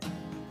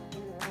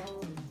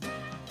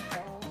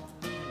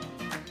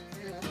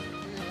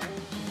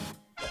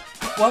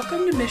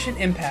Welcome to Mission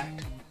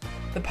Impact,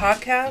 the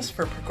podcast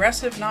for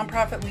progressive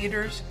nonprofit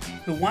leaders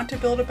who want to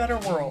build a better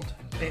world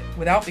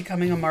without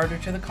becoming a martyr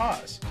to the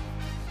cause.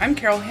 I'm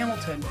Carol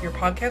Hamilton, your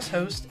podcast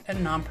host and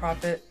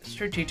nonprofit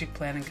strategic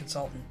planning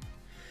consultant.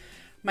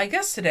 My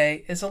guest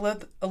today is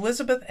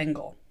Elizabeth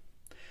Engel.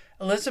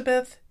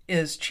 Elizabeth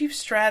is Chief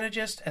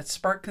Strategist at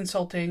Spark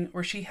Consulting,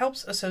 where she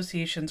helps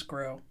associations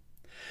grow.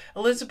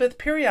 Elizabeth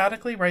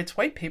periodically writes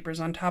white papers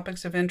on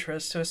topics of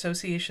interest to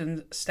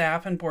association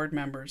staff and board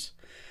members.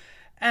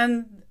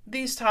 And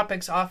these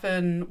topics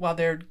often, while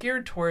they're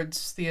geared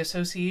towards the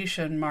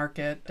association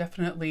market,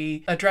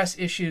 definitely address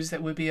issues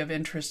that would be of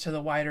interest to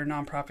the wider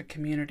nonprofit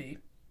community.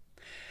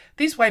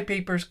 These white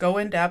papers go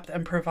in depth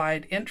and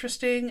provide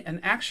interesting and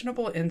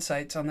actionable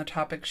insights on the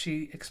topics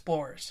she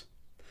explores.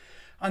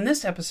 On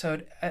this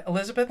episode,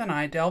 Elizabeth and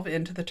I delve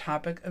into the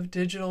topic of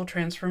digital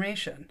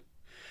transformation,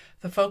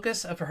 the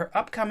focus of her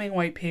upcoming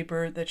white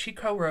paper that she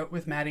co-wrote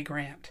with Maddie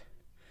Grant.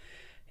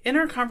 In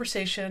our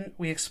conversation,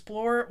 we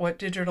explore what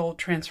digital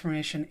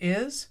transformation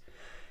is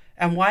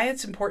and why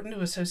it's important to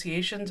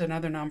associations and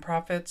other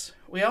nonprofits.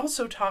 We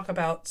also talk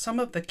about some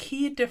of the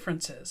key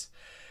differences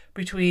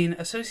between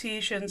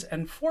associations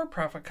and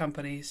for-profit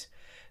companies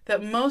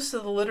that most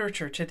of the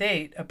literature to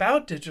date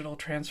about digital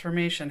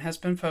transformation has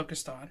been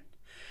focused on,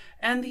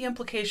 and the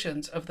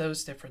implications of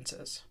those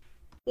differences.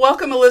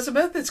 Welcome,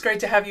 Elizabeth. It's great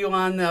to have you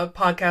on the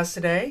podcast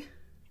today.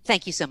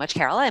 Thank you so much,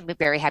 Carol. I'm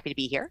very happy to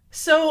be here.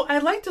 So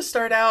I'd like to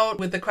start out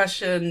with the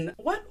question,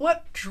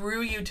 what drew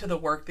you to the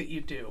work that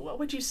you do? What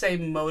would you say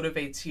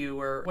motivates you,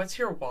 or what's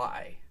your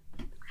why?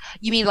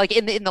 You mean like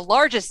in the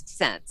largest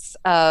sense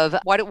of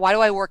why do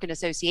I work in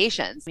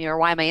associations, or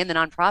why am I in the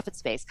nonprofit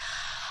space?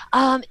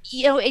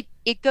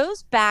 It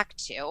goes back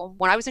to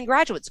when I was in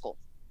graduate school.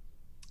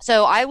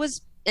 So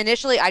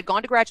I'd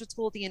gone to graduate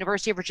school at the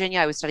University of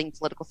Virginia. I was studying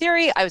political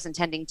theory. I was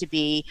intending to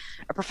be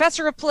a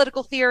professor of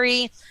political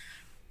theory.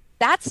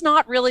 That's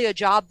not really a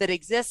job that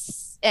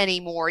exists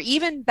anymore.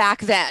 Even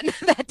back then,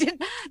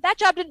 that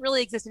job didn't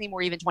really exist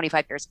anymore, even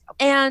 25 years ago.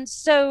 And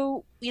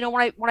so,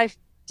 when I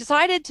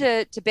decided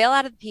to bail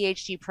out of the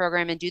PhD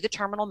program and do the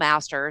terminal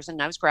masters, and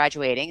I was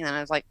graduating, and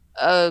I was like,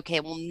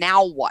 okay, well,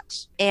 now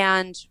what?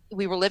 And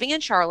we were living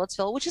in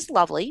Charlottesville, which is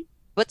lovely,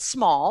 but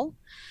small.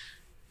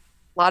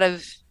 A lot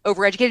of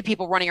overeducated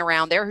people running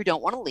around there who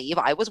don't want to leave.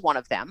 I was one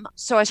of them.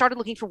 So I started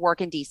looking for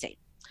work in DC.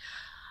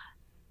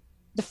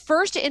 The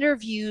first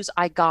interviews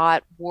I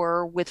got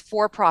were with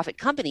for-profit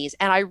companies,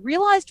 and I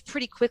realized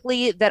pretty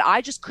quickly that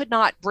I just could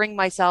not bring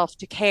myself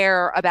to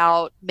care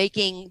about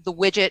making the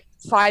widget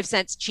 5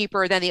 cents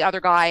cheaper than the other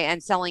guy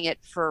and selling it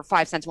for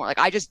 5 cents more. Like,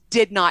 I just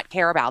did not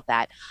care about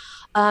that.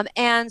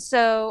 And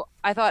so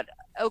I thought,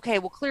 okay,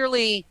 well,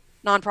 clearly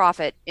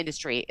nonprofit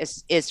industry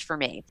is for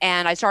me.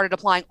 And I started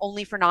applying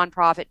only for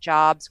nonprofit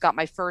jobs, got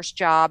my first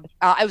job.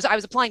 I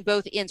was applying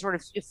both in sort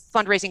of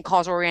fundraising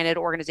cause-oriented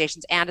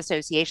organizations and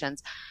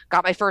associations.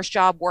 Got my first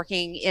job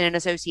working in an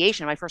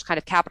association, my first kind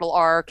of capital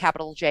R,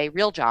 capital J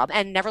real job,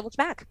 and never looked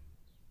back.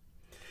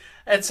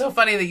 It's so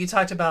funny that you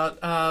talked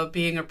about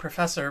being a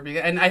professor,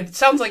 and it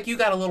sounds like you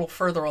got a little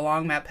further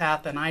along that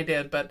path than I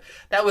did, but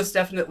that was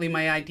definitely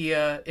my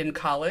idea in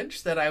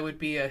college, that I would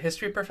be a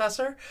history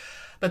professor.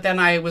 But then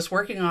I was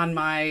working on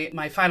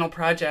my final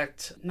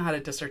project, not a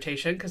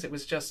dissertation because it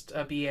was just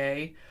a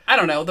BA. I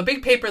don't know, the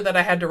big paper that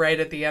I had to write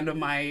at the end of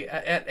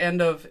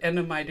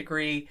my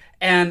degree,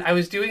 and I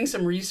was doing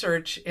some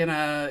research in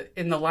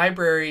the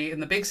library, in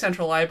the big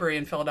central library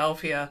in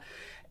Philadelphia,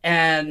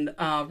 and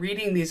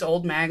reading these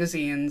old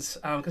magazines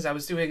because I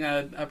was doing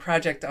a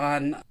project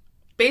on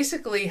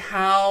basically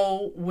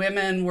how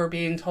women were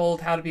being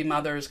told how to be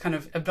mothers, kind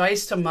of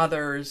advice to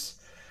mothers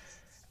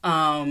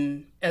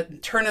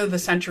at turn of the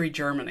century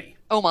Germany.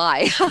 Oh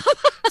my.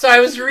 So I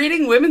was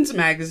reading women's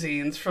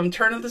magazines from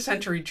turn of the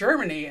century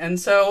Germany. And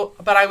so,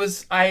 but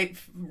I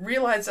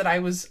realized that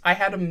I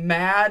had a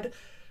mad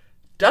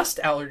dust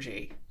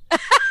allergy.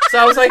 So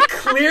I was like,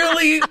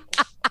 clearly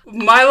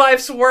my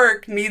life's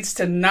work needs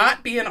to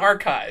not be in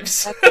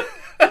archives.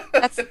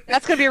 That's going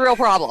to be a real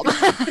problem.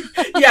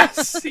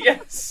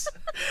 Yes.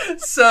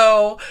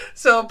 So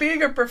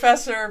being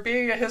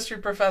a history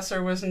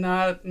professor was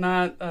not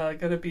going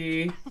to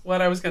be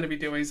what I was going to be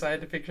doing. So I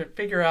had to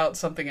figure out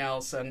something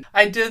else. And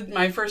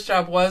my first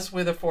job was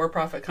with a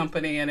for-profit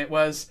company. And it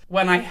was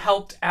when I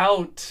helped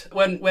out,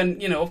 when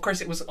of course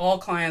it was all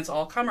clients,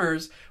 all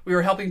comers. We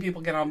were helping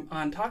people get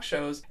on talk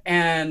shows.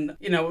 And,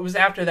 it was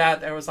after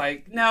that I was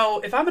like, no,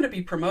 if I'm going to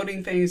be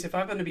promoting things, if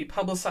I'm going to be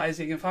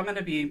publicizing, if I'm going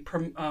to be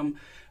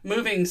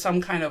moving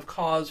some kind of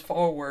cause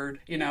forward,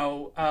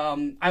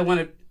 I want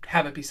to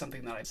have it be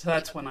something that so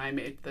that's when I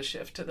made the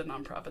shift to the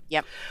nonprofit.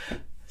 Yep.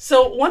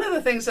 So one of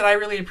the things that I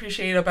really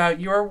appreciate about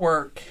your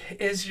work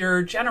is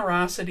your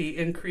generosity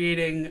in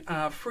creating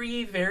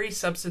free, very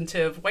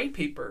substantive white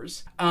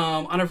papers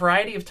on a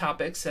variety of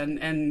topics.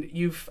 And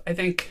you've, I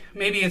think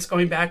maybe it's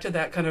going back to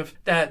that kind of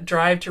that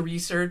drive to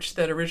research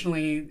that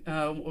originally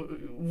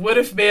would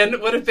have been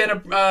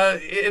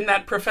in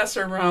that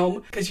professor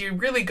realm, because you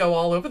really go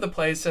all over the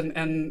place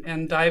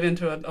and dive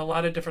into a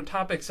lot of different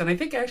topics. And I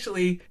think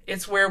actually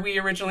it's where we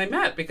originally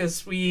met,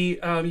 because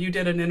you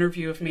did an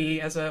interview of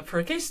me for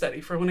a case study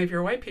for one of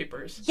your white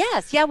papers.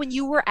 Yes, yeah, when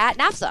you were at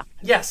NAFSA.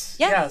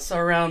 Yes,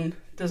 around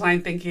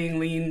design thinking,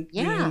 lean.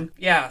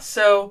 Yeah.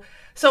 So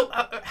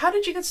how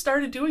did you get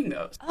started doing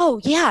those? Oh,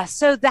 yeah.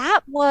 So that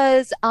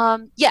was,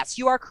 yes,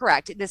 you are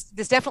correct. This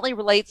definitely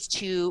relates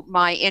to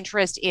my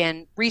interest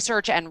in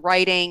research and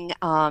writing,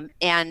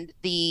 and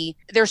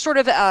there's sort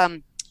of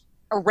a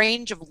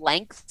range of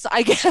lengths,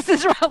 I guess,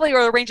 is probably,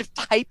 or a range of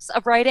types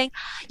of writing.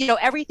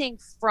 Everything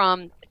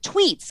from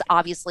tweets,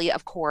 obviously,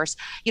 of course,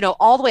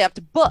 all the way up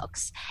to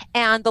books.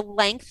 And the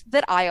length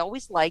that I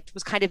always liked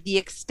was kind of the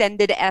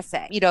extended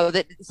essay,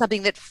 that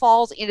something that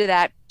falls into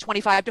that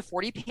 25 to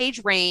 40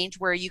 page range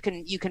where you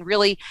can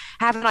really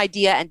have an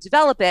idea and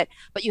develop it,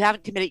 but you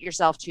haven't committed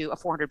yourself to a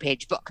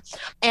 400-page book.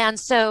 And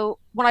so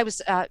when I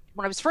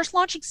was first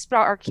launching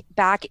Spark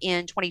back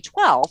in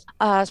 2012,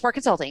 Spark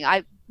Consulting,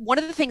 one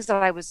of the things that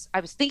I was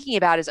thinking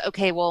about is,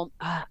 okay, well,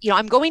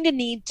 I'm going to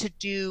need to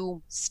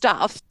do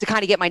stuff to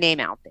kind of get my name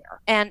out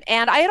there. And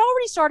I had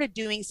already started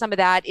doing some of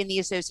that in the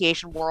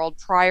association world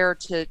prior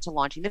to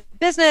launching the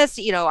business.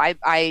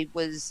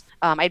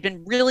 I'd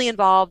been really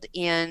involved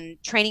in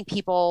training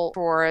people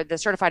for the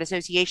Certified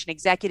Association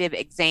Executive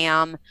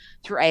exam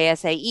through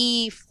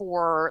ASAE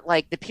for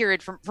like the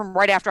period from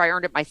right after I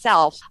earned it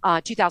myself,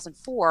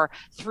 2004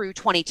 through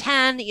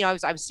 2010.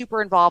 I was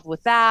super involved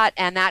with that,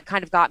 and that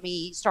kind of got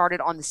me started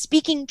on the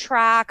speaking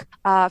track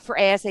for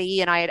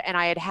ASAE, and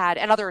I had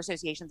other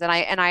associations, and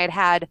I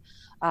had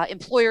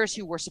employers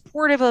who were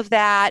supportive of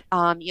that.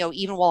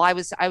 Even while I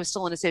was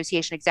still an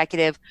association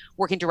executive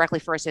working directly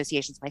for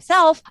associations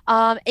myself.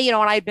 And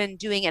I'd been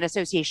doing an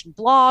association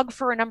blog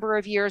for a number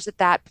of years at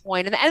that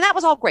point, and that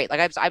was all great. Like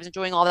I was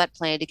enjoying all that,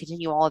 planning to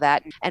continue all of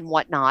that and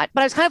whatnot.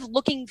 But I was kind of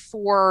looking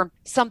for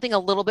something a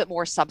little bit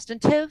more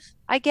substantive,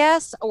 I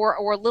guess, or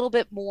a little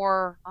bit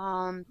more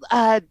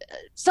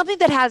something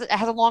that has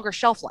a longer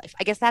shelf life.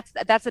 I guess that's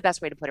the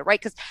best way to put it, right?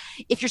 Because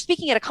if you're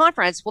speaking at a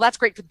conference, well, that's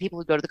great for the people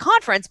who go to the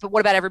conference, but what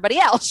about everybody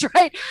else,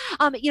 right?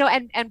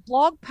 And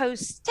blog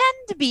posts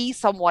tend to be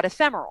somewhat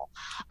ephemeral.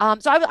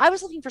 So I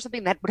was looking for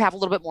something that would have a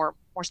little bit more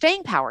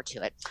staying power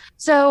to it.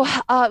 So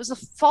it was the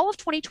fall of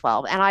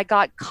 2012, and I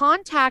got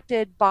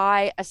contacted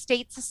by a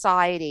state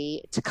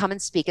society to come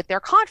and speak at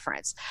their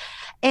conference.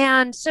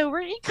 And so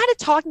we're kind of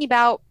talking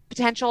about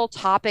potential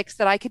topics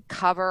that I could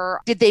cover.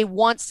 Did they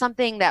want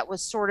something that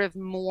was sort of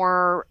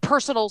more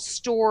personal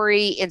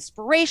story,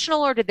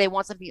 inspirational, or did they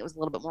want something that was a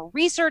little bit more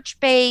research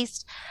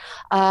based?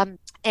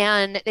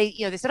 And they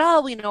said,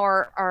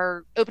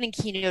 our opening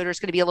keynote is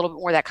going to be a little bit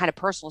more that kind of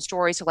personal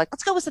story. So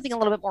let's go with something a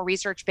little bit more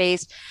research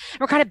based. And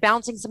we're kind of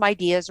bouncing some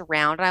ideas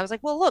around. And I was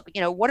like, well, look,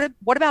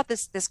 what about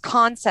this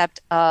concept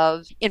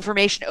of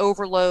information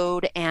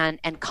overload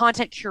and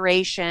content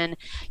curation,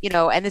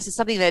 and this is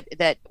something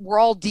that we're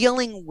all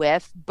dealing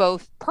with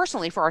both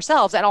personally for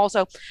ourselves and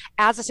also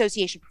as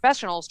association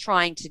professionals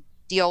trying to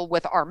deal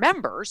with our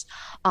members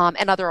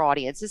and other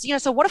audiences.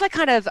 So what if I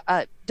kind of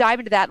dive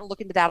into that and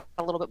look into that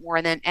a little bit more,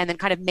 and then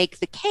kind of make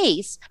the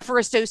case for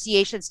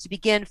associations to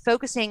begin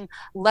focusing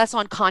less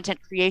on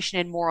content creation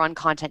and more on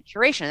content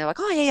curation. And they're like,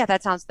 oh yeah,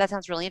 that sounds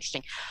really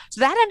interesting.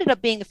 So that ended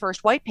up being the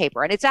first white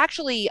paper, and it's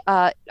actually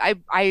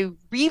I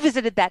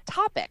revisited that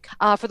topic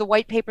for the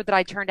white paper that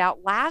I turned out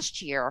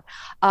last year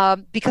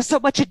because so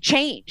much had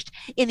changed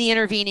in the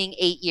intervening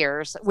 8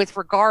 years with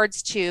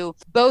regards to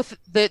both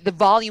the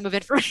volume of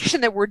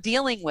information that we're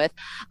dealing with,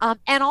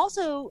 and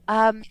also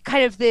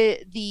kind of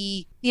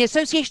the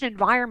association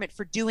environment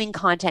for doing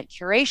content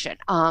curation.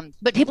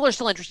 But people are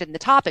still interested in the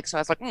topic. So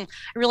I was like, I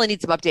really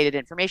need some updated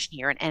information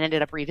here, and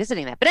ended up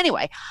revisiting that. But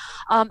anyway,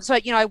 so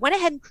I went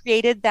ahead and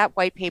created that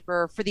white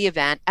paper for the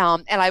event.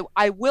 And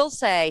I will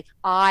say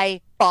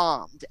I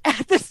bombed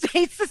at the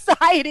State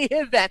Society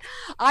event.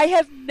 I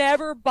have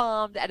never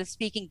bombed at a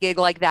speaking gig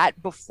like that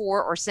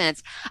before or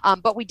since.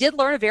 But we did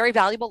learn a very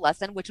valuable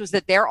lesson, which was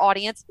that their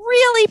audience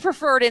really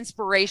preferred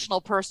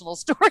inspirational personal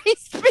story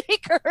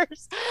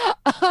speakers.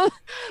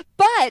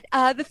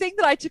 But the thing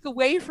that I took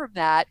away from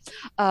that,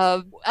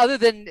 other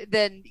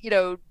than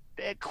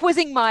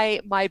quizzing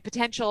my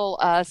potential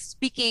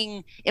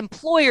speaking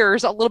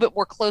employers a little bit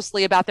more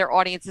closely about their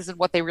audiences and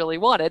what they really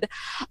wanted,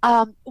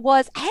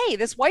 was, hey,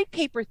 this white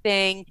paper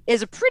thing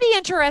is a pretty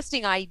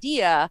interesting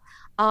idea.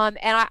 And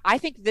I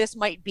think this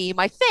might be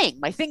my thing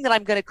that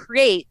I'm going to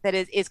create that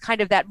is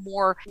kind of that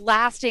more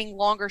lasting,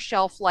 longer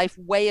shelf life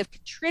way of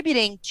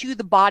contributing to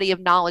the body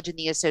of knowledge in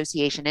the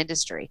association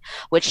industry,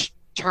 which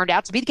turned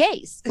out to be the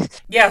case.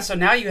 Yeah, so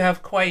now you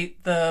have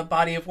quite the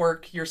body of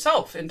work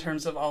yourself in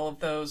terms of all of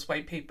those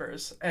white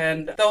papers.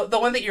 And the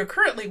one that you're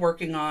currently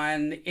working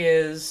on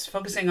is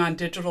focusing on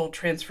digital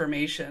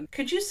transformation.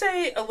 Could you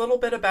say a little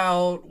bit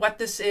about what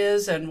this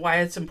is and why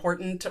it's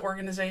important to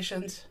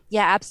organizations?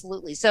 Yeah,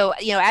 absolutely. So,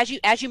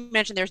 as you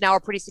mentioned, there's now a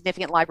pretty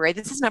significant library.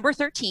 This is number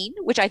 13,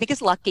 which I think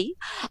is lucky.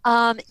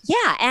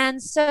 Yeah,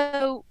 and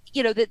so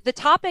the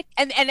topic,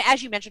 and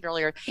as you mentioned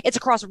earlier, it's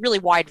across a really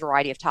wide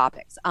variety of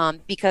topics,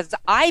 because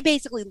I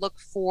basically look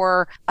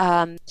for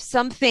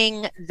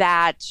something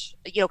that,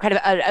 kind of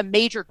a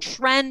major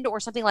trend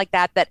or something like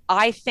that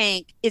I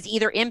think is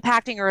either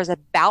impacting or is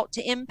about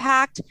to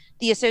impact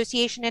the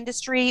association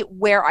industry,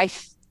 where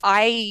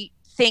I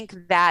think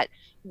that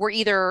we're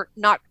either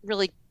not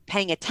really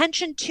paying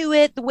attention to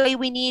it the way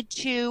we need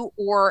to,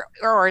 or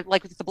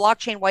like with the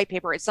blockchain white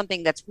paper, it's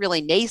something that's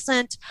really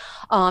nascent.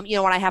 When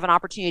I have an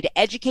opportunity to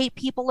educate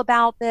people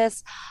about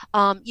this,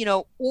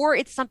 or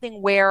it's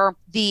something where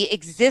the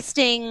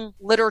existing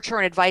literature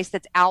and advice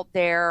that's out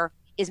there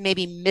is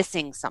maybe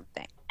missing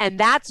something. And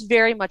that's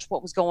very much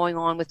what was going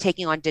on with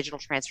taking on digital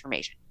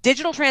transformation.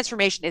 Digital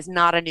transformation is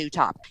not a new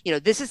topic.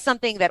 This is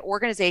something that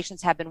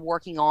organizations have been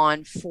working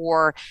on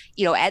for,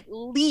 at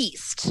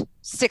least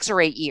 6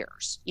 or 8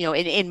 years,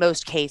 in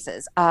most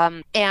cases.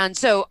 And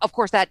so, of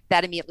course, that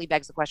immediately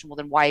begs the question, well,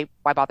 then why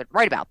bother to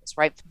write about this,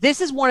 right?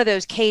 This is one of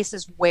those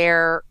cases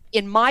where,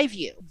 in my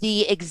view,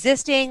 the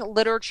existing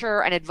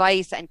literature and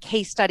advice and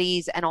case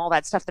studies and all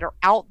that stuff that are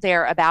out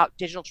there about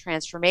digital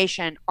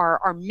transformation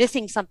are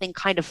missing something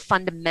kind of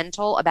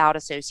fundamental about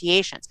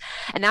associations.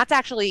 And that's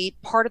actually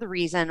part of the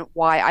reason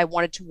why I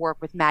wanted to work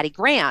with Maddie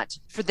Grant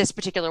for this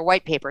particular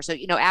white paper. So,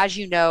 as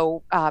you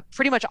know,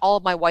 pretty much all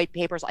of my white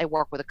papers, I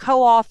work with a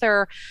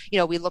co-author.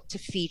 We look to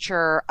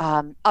feature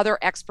other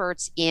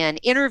experts in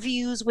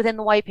interviews within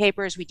the white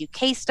papers. We do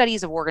case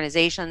studies of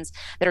organizations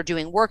that are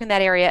doing work in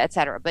that area, et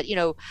cetera. But,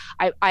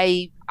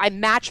 I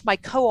match my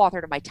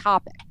co-author to my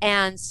topic.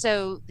 And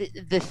so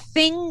the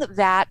thing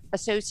that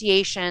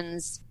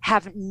associations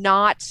have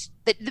not,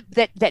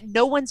 that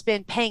no one's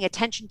been paying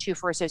attention to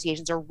for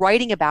associations or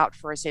writing about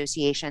for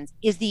associations,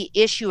 is the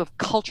issue of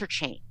culture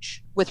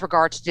change with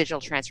regard to digital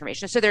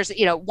transformation. So there's,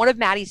 one of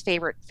Maddie's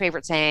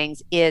favorite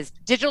sayings is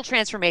digital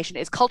transformation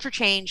is culture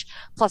change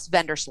plus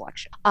vendor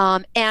selection.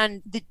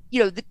 And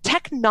the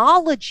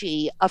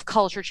technology of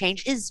culture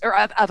change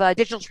of a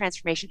digital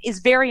transformation is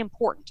very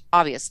important,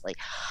 obviously.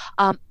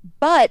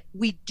 But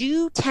we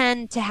do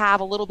tend to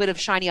have a little bit of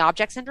shiny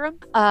object syndrome,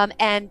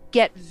 and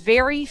get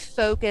very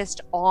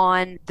focused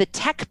on the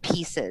tech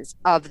pieces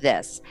of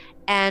this.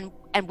 And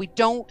we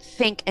don't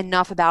think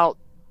enough about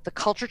the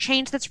culture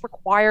change that's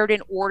required in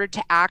order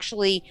to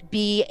actually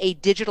be a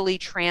digitally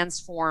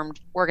transformed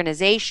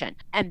organization.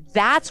 And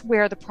that's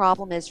where the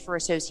problem is for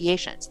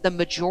associations. The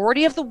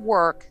majority of the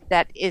work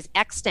that is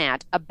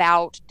extant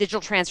about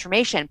digital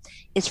transformation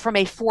is from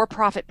a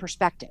for-profit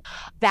perspective.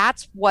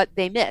 That's what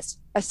they miss.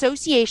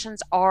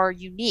 Associations are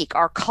unique.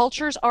 Our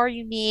cultures are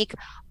unique.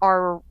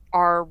 Our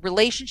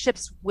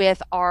relationships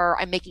with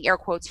I'm making air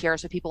quotes here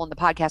so people in the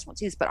podcast won't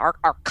see this, but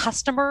our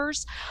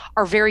customers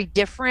are very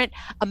different.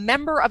 A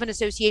member of an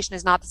association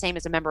is not the same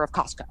as a member of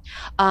Costco.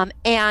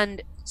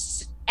 And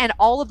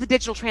all of the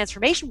digital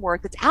transformation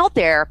work that's out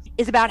there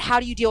is about how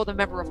do you deal with a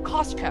member of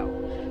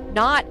Costco,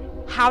 not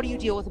how do you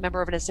deal with a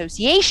member of an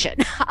association?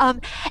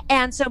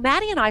 And so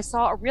Maddie and I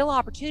saw a real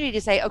opportunity to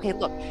say, okay,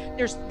 look,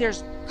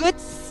 there's good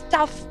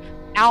stuff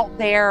out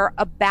there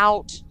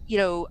about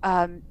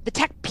the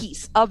tech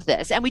piece of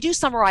this. And we do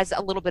summarize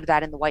a little bit of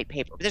that in the white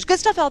paper, but there's good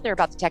stuff out there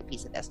about the tech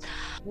piece of this.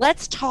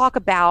 Let's talk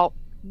about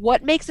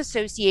what makes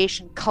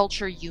association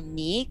culture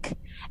unique,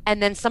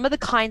 and then some of the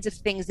kinds of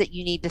things that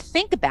you need to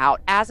think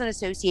about as an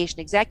association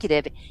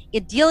executive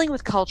in dealing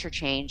with culture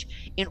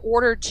change in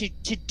order to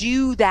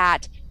do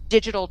that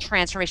digital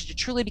transformation, to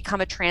truly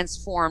become a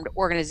transformed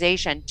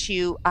organization.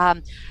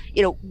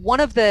 One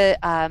of the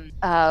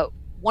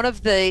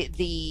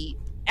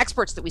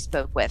experts that we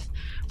spoke with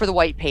for the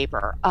white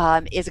paper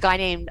is a guy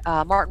named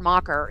Martin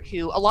Mocker,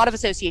 who a lot of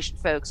association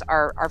folks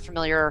are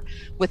familiar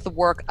with the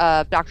work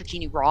of Dr.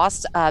 Jeannie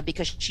Ross,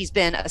 because she's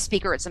been a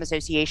speaker at some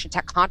association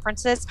tech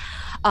conferences.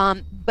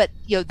 But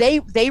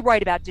they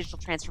write about digital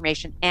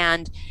transformation,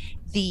 and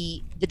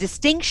the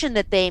distinction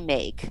that they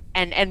make,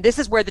 and this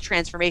is where the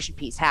transformation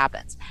piece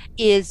happens,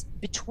 is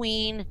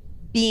between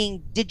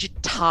being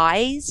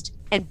digitized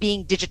and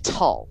being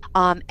digital.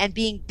 And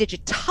being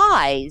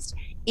digitized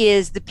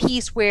is the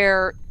piece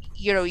where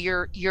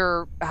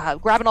you're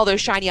grabbing all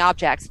those shiny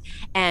objects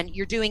and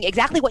you're doing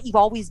exactly what you've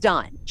always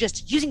done,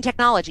 just using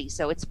technology,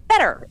 so it's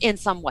better in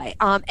some way.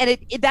 And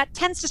that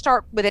tends to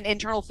start with an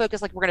internal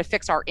focus, like we're going to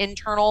fix our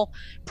internal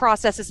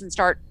processes and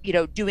start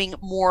doing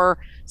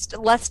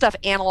less stuff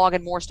analog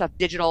and more stuff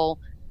digital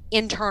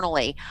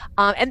internally.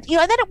 And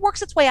then it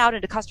works its way out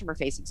into customer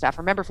facing stuff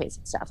or member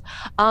facing stuff.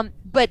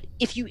 But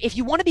if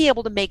you want to be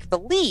able to make the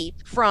leap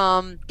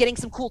from getting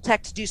some cool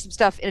tech to do some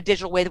stuff in a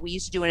digital way that we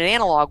used to do in an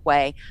analog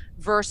way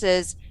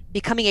versus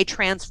becoming a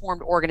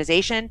transformed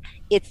organization.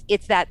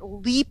 It's that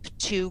leap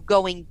to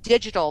going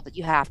digital that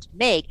you have to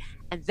make.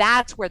 And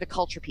that's where the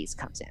culture piece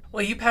comes in.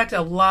 Well, you packed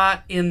a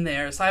lot in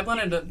there. So I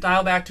wanted to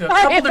dial back to a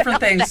couple different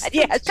things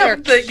Yeah, sure.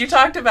 that you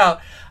talked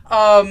about.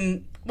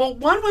 Well,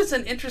 one was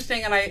an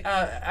interesting, and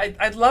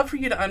I'd love for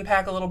you to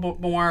unpack a little bit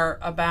more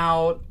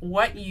about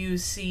what you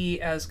see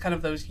as kind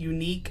of those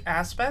unique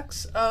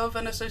aspects of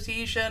an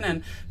association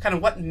and kind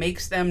of what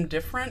makes them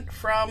different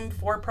from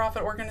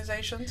for-profit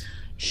organizations.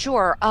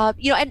 Sure.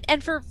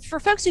 And for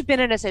folks who've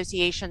been in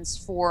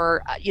associations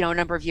for, a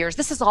number of years,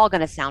 this is all going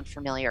to sound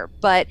familiar,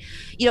 but,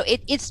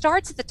 it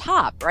starts at the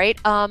top, right?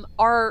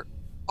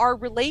 Our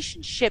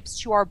relationships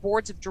to our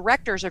boards of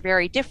directors are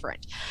very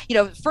different.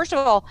 First of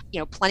all,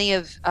 plenty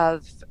of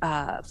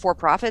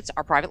for-profits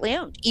are privately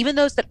owned. Even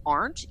those that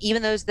aren't,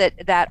 even those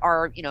that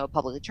are,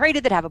 publicly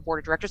traded, that have a board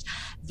of directors,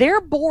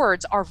 their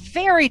boards are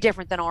very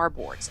different than our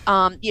boards.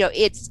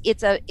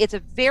 It's a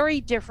very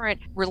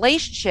different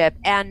relationship,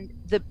 and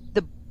the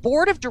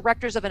board of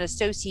directors of an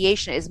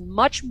association is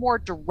much more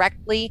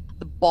directly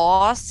the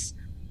boss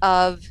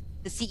of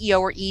the CEO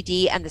or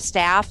ED and the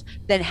staff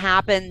than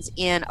happens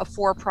in a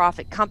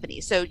for-profit company.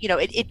 So,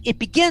 it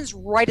begins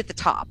right at the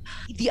top.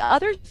 The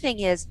other thing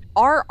is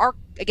our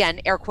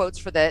again, air quotes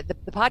for the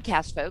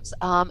podcast folks,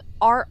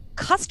 our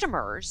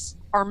customers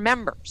are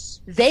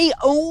members. They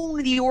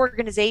own the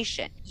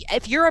organization.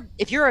 If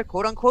you're a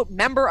quote unquote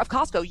member of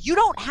Costco, you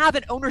don't have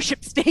an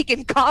ownership stake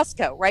in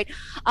Costco, right?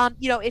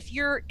 If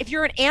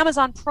you're an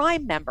Amazon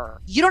Prime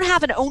member, you don't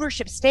have an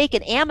ownership stake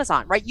in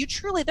Amazon, right?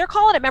 They're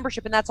calling it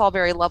membership, and that's all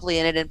very lovely,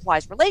 and it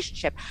implies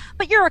relationship,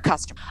 but you're a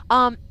customer.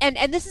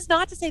 And this is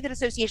not to say that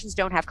associations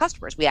don't have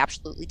customers. We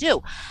absolutely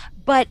do.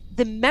 But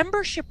the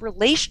membership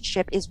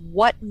relationship is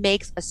what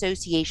makes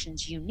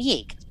associations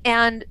unique.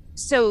 And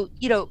so,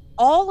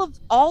 all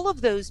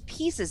of those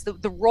pieces,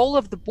 the role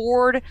of the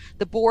board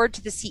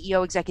to the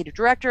CEO, executive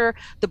director,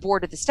 the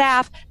board to the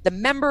staff, the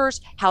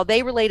members, how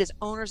they relate as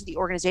owners of the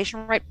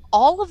organization, right?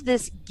 All of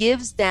this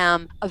gives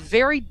them a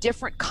very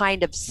different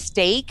kind of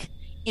stake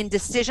in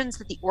decisions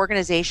that the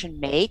organization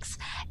makes.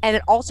 And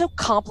it also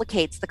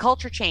complicates the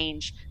culture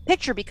change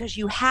picture, because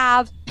you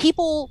have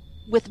people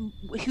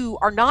who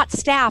are not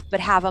staff but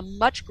have a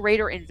much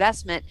greater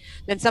investment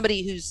than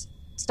somebody who's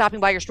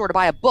stopping by your store to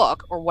buy a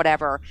book or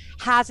whatever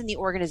has in the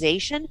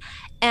organization.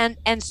 And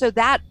so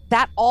that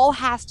all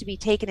has to be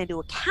taken into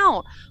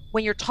account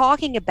when you're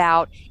talking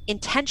about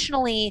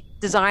intentionally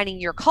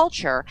designing your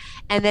culture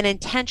and then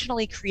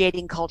intentionally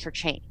creating culture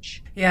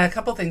change. Yeah, a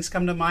couple things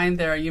come to mind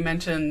there. You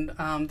mentioned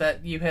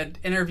that you had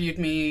interviewed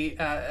me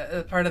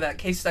as part of that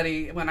case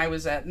study when I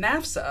was at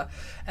NAFSA,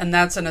 and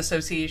that's an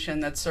association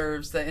that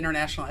serves the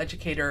international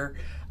educator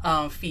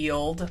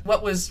field.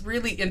 What was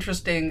really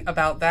interesting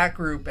about that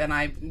group, and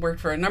I worked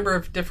for a number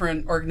of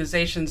different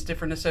organizations,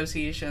 different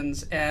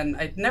associations, and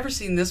I'd never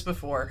seen this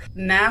before.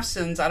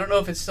 NAFSANs, I don't know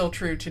if it's still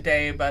true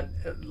today, but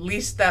at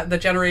least that the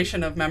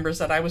generation of members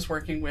that I was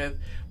working with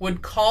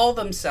would call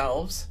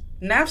themselves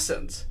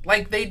NAFSANs.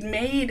 Like they'd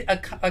made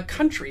a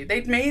country,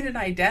 they'd made an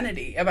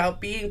identity about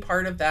being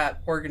part of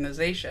that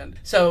organization.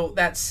 So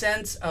that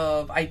sense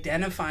of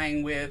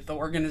identifying with the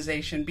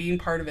organization, being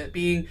part of it,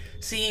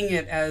 seeing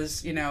it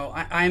as,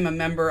 I'm a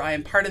member, I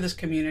am part of this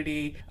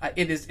community.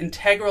 It is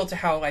integral to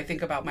how I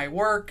think about my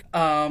work,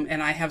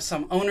 and I have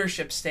some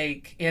ownership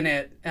stake in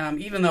it.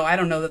 Even though I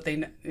don't know that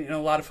a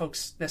lot of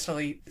folks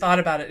necessarily thought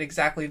about it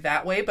exactly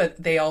that way, but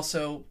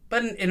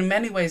in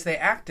many ways they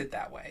acted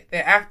that way. They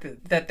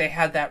acted that they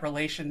had that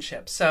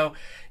relationship. So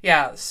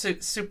yeah,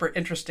 super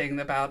interesting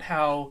about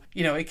how,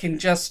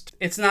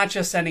 it's not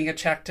just sending a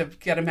check to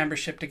get a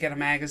membership, to get a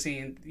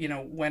magazine,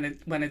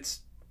 when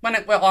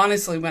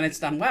it's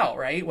done well,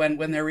 right?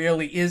 When there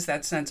really is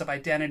that sense of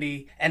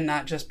identity and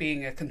not just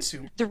being a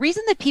consumer. The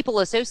reason that people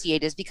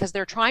associate is because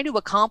they're trying to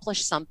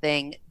accomplish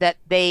something that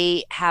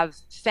they have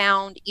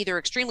found either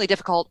extremely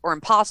difficult or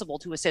impossible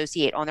to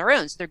associate on their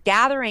own. So they're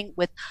gathering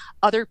with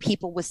other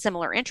people with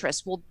similar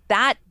interests. Well,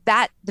 that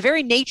the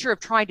very nature of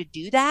trying to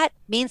do that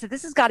means that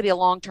this has got to be a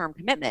long-term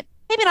commitment.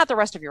 Maybe not the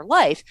rest of your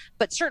life,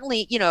 but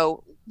certainly,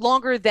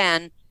 longer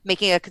than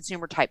making a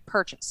consumer type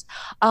purchase.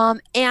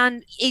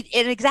 And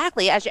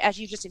exactly as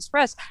you just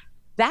expressed,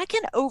 that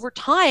can over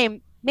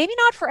time, maybe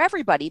not for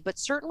everybody, but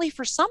certainly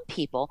for some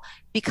people,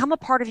 become a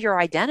part of your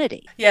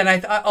identity. Yeah,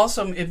 and I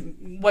also,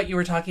 what you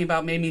were talking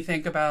about made me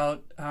think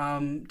about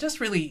just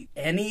really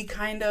any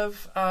kind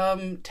of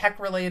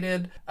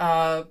tech-related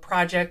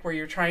project where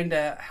you're trying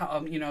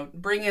to,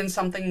 bring in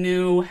something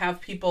new,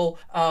 have people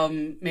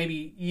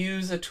maybe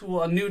use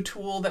a new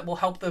tool that will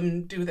help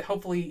them do that.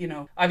 Hopefully,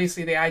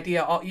 obviously the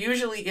idea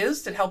usually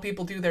is to help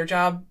people do their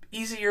job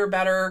easier,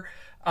 better,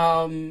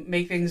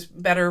 make things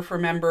better for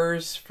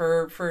members,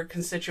 for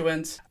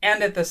constituents.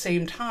 And at the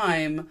same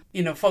time,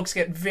 folks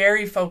get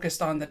very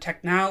focused on the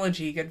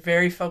technology, get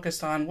very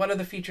focused on what are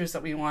the features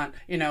that we want,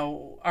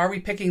 are we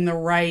picking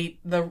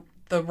the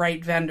the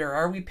right vendor?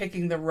 Are we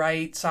picking the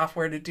right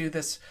software to do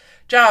this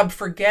job,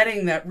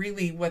 forgetting that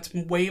really what's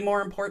way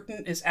more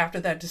important is after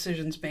that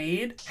decision's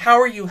made, how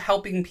are you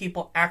helping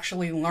people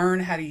actually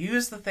learn how to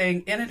use the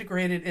thing,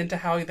 integrate it into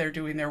how they're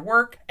doing their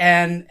work,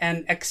 and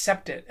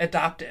accept it,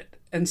 adopt it.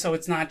 And so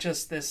it's not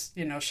just this,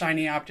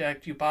 shiny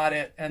object, you bought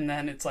it, and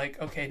then it's like,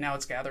 okay, now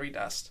it's gathering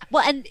dust.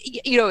 Well, and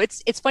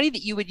it's funny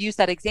that you would use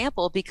that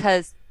example,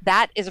 because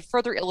that is a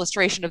further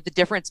illustration of the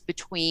difference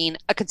between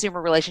a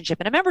consumer relationship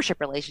and a membership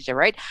relationship,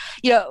 right?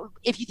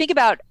 If you think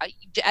about,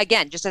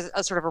 again, just as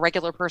a sort of a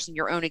regular person,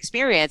 your own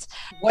experience,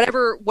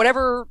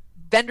 whatever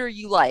vendor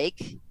you like,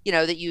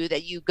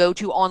 that you go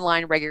to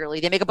online regularly,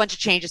 they make a bunch of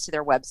changes to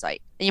their website,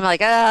 and you're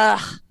like,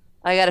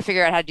 I got to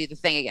figure out how to do the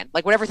thing again.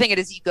 Like whatever thing it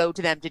is you go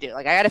to them to do.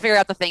 Like, I got to figure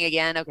out the thing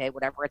again. Okay,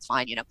 whatever, it's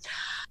fine,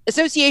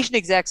 Association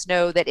execs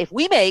know that if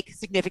we make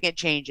significant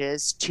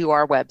changes to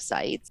our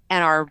websites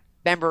and our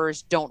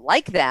members don't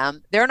like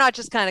them, they're not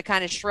just kind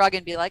of shrug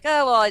and be like,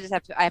 oh, well, I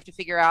have to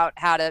figure out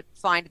how to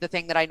find the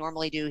thing that I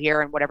normally do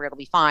here, and whatever, it'll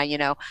be fine.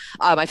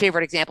 My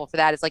favorite example for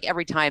that is like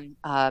every time,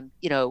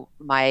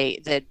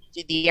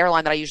 the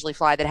airline that I usually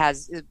fly that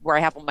has where I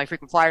have all my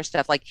frequent flyer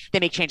stuff, like they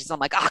make changes. I'm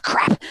like, oh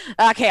crap.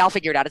 Okay, I'll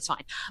figure it out. It's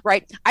fine.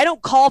 Right. I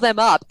don't call them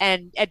up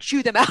and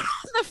chew them out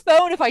on the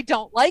phone if I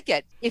don't like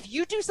it. If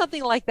you do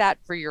something like that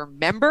for your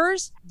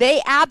members,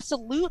 they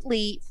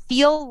absolutely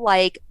feel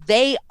like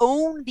they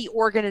own the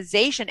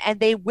organization, and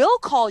they will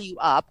call you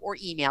up or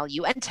email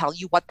you and tell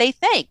you what they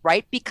think,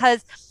 right?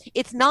 Because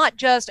it's not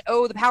just,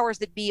 oh, the powers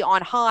that be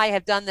on high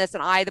have done this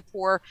and I, the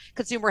poor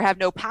consumer, have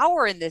no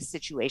power in this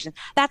situation.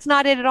 That's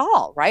not it at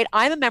all, right?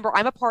 I'm a member,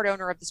 I'm a part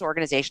owner of this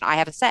organization. I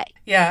have a say.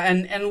 Yeah,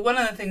 and one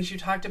of the things you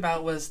talked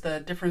about was the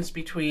difference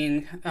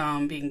between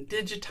being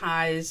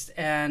digitized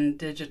and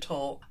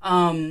digital.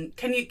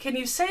 Can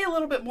you say a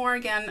little bit more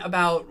again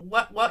about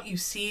what you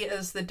see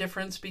as the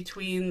difference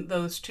between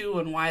those two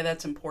and why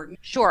that's important?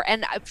 Sure.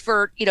 And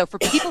for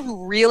people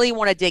who really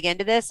want to dig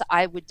into this,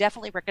 I would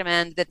definitely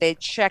recommend that they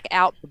check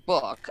out the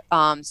book.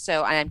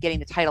 So I'm getting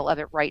the title of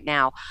it right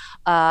now.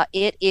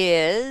 It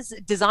is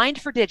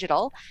Designed for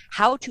Digital: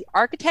 How to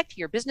Architect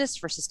Your Business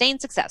for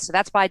Sustained Success. So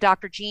that's by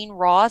Dr. Gene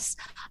Ross,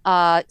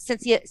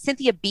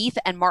 Cynthia Beath,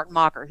 and Martin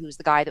Mocker, who's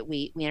the guy that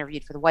we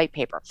interviewed for the white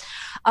paper.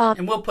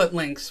 And we'll put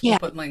links. We'll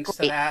put links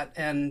to that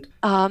and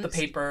the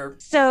paper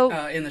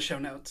in the show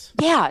notes.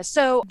 Yeah.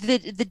 So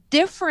the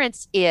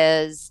difference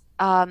is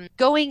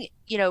becoming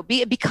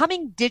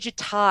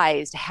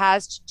digitized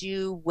has to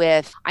do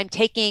with, I'm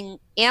taking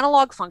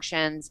analog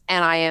functions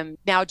and I am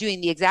now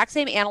doing the exact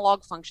same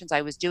analog functions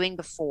I was doing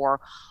before,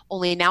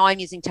 only now I'm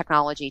using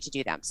technology to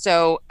do them.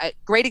 So a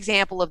great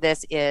example of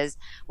this is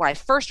when I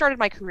first started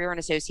my career in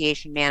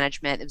association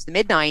management. It was the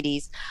mid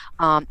 90s.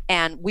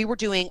 And we were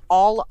doing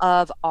all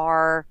of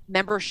our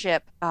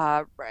membership,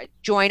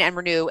 join and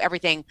renew,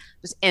 everything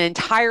was an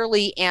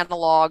entirely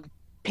analog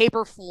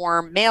paper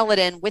form, mail it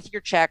in with your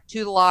check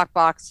to the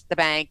lockbox, the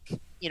bank,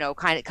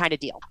 kind of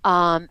deal.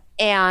 And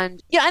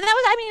that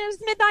was, it was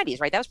the mid 90s,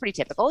 right? That was pretty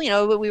typical.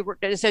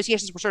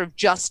 Associations were sort of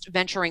just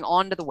venturing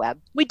onto the web.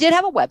 We did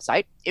have a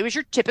website. It was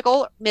your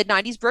typical mid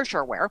 90s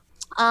brochureware.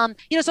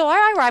 So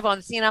I arrive on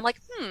the scene and I'm like,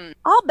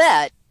 I'll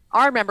bet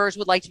our members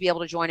would like to be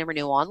able to join and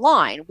renew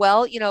online.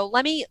 Well,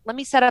 let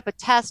me set up a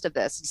test of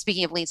this.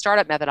 Speaking of lean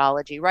startup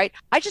methodology, right?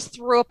 I just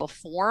threw up a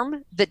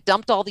form that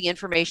dumped all the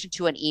information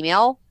to an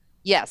email.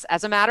 Yes,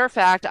 as a matter of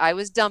fact, I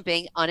was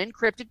dumping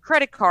unencrypted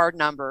credit card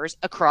numbers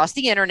across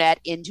the internet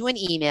into an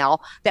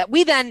email that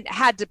we then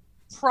had to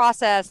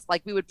process.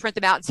 Like, we would print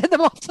them out and send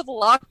them off to the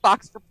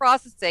lockbox for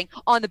processing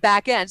on the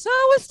back end. So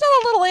it was still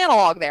a little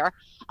analog there.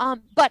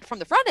 But from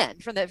the front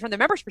end, from the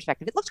member's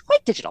perspective, it looked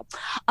quite digital.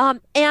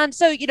 And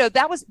so,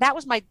 that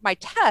was my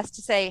test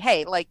to say,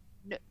 hey, like,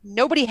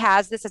 nobody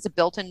has this as a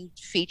built-in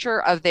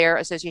feature of their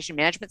association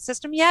management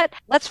system yet.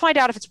 Let's find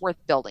out if it's worth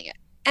building it.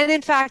 And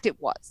in fact,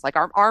 it was. Like,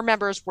 our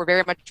members were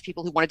very much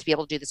people who wanted to be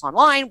able to do this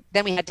online.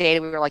 Then we had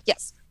data. We were like,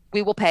 yes,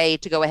 we will pay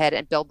to go ahead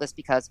and build this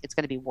because it's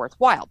going to be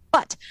worthwhile.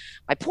 But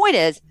my point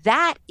is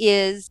that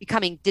is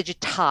becoming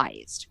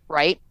digitized,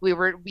 right?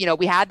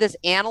 We had this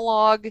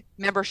analog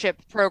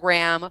membership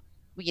program.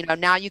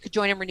 Now you could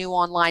join and renew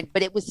online,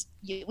 but it was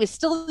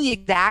still the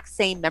exact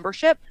same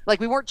membership. Like,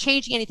 we weren't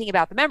changing anything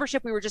about the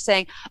membership. We were just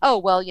saying, oh,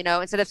 well,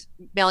 instead of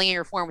mailing in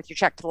your form with your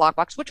check to the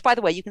lockbox, which, by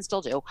the way, you can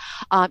still do,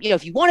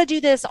 if you want to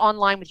do this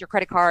online with your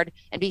credit card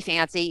and be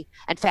fancy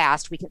and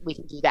fast, we can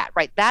do that,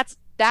 right? That's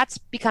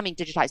becoming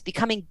digitized.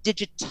 Becoming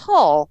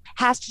digital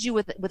has to do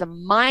with a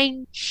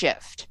mind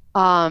shift.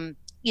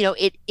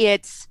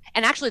 It's,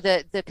 and actually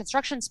the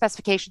Construction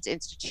Specifications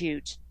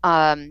Institute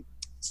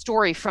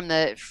story from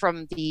the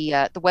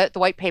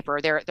white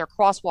paper, their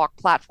crosswalk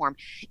platform,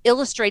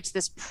 illustrates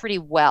this pretty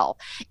well.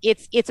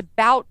 It's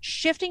about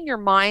shifting your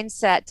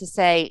mindset to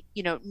say,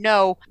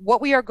 no,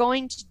 what we are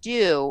going to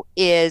do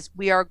is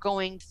we are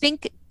going to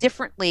think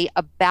differently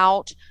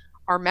about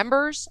our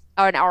members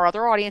and our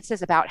other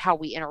audiences, about how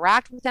we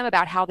interact with them,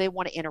 about how they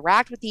want to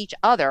interact with each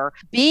other,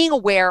 being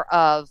aware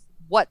of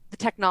what the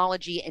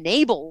technology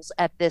enables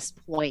at this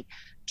point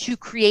to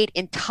create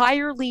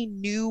entirely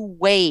new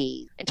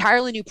ways,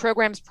 entirely new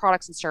programs,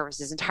 products, and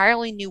services,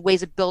 entirely new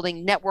ways of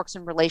building networks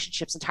and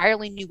relationships,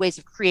 entirely new ways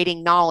of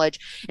creating knowledge,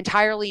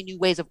 entirely new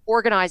ways of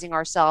organizing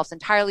ourselves,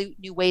 entirely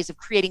new ways of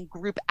creating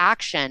group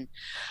action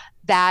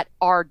that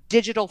are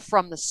digital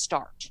from the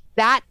start.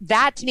 That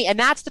to me, and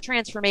that's the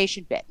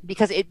transformation bit,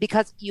 because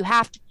you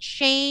have to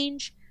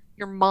change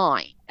your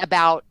mind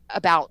about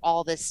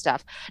all this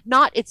stuff.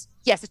 It's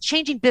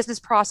changing business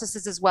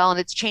processes as well, and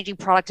it's changing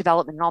product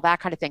development and all that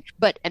kind of thing.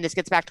 But, and this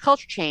gets back to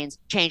culture change,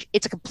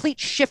 it's a complete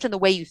shift in the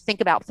way you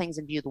think about things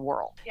and view the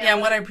world. Yeah,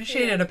 and what I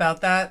appreciated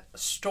about that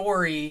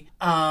story,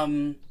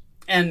 and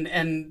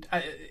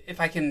if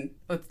I can,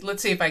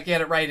 let's see if I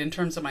get it right in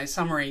terms of my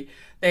summary.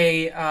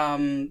 They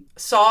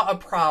saw a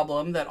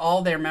problem that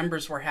all their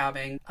members were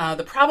having.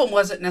 The problem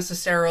wasn't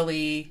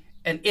necessarily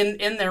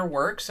in their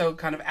work, so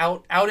kind of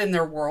out in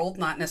their world,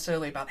 not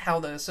necessarily about how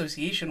the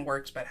association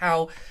works, but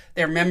how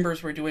their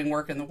members were doing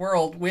work in the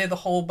world with a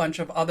whole bunch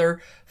of other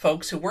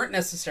folks who weren't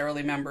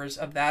necessarily members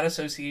of that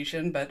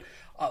association, but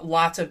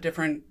lots of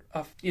different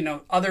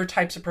other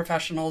types of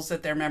professionals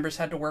that their members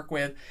had to work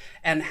with,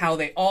 and how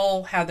they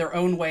all had their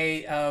own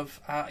way of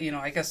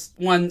I guess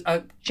one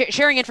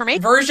sharing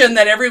information version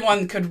that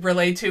everyone could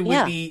relate to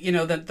would be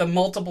the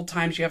multiple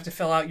times you have to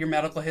fill out your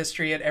medical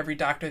history at every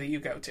doctor that you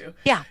go to.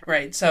 Yeah,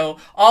 right. So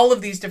all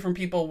of these different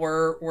people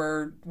were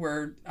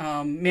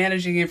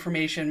managing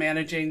information,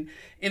 managing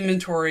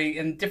inventory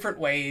in different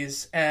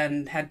ways,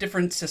 and had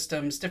different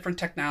systems, different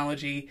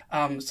technology.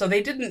 So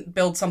they didn't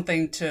build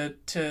something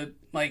to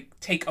like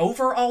take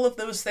over all of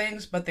those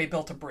things, but they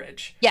built a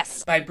bridge.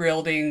 Yes. By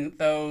building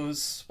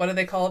those, what are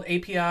they called?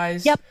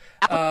 APIs? Yep.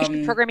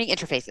 Application programming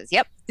interfaces.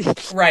 Yep.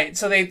 Right.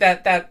 So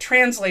that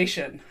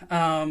translation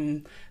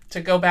to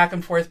go back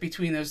and forth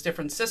between those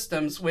different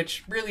systems,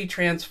 which really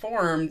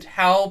transformed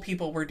how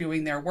people were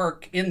doing their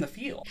work in the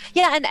field.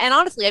 Yeah, and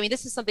honestly, I mean,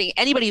 this is something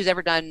anybody who's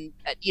ever done,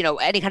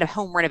 any kind of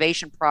home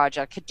renovation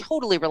project could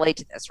totally relate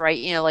to this, right?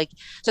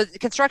 So the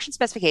Construction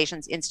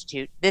Specifications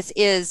Institute, this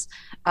is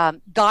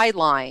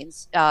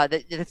guidelines,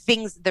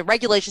 the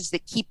regulations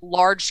that keep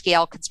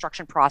large-scale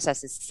construction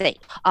processes safe,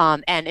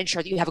 and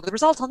ensure that you have a good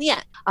result on the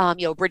end.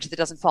 A bridge that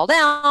doesn't fall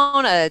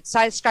down, a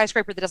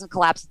skyscraper that doesn't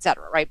collapse, et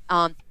cetera, right?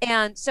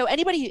 And so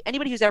anybody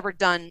who's ever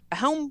done a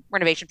home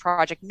renovation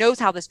project knows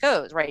how this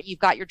goes, right? You've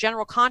got your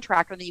general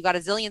contractor, and then you've got a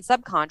zillion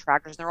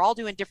subcontractors, and they're all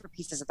doing different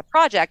pieces of the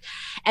project,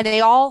 and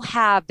they all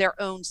have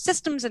their own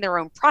systems and their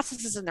own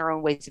processes and their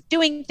own ways of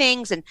doing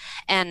things,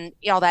 and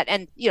all that.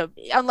 And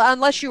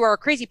unless you are a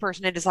crazy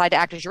person and decide to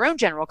act as your own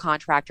general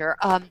contractor,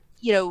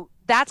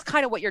 that's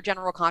kind of what your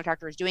general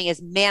contractor is doing,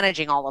 is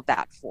managing all of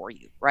that for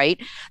you, right?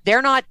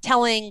 They're not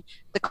telling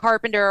the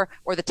carpenter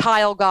or the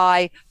tile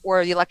guy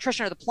or the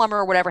electrician or the plumber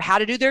or whatever how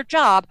to do their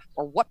job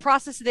or what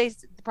processes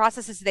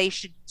they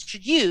should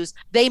use.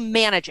 They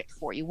manage it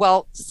for you.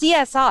 Well,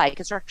 CSI,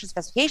 Construction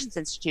Specifications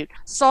Institute,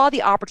 saw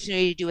the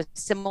opportunity to do a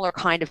similar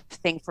kind of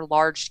thing for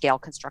large scale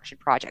construction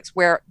projects,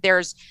 where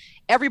there's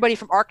everybody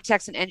from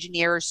architects and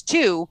engineers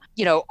to,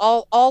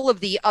 all of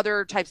the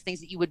other types of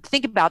things that you would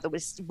think about that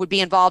would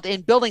be involved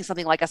in building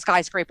something like a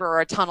skyscraper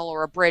or a tunnel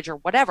or a bridge or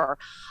whatever.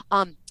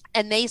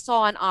 And they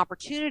saw an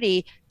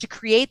opportunity to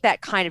create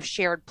that kind of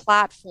shared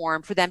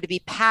platform for them to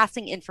be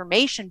passing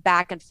information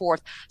back and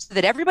forth, so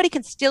that everybody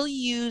can still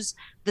use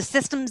the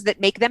systems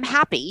that make them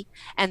happy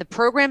and the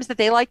programs that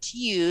they like to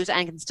use,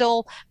 and can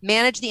still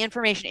manage the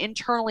information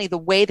internally the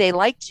way they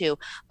like to.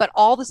 But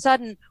all of a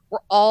sudden, we're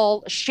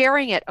all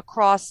sharing it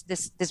across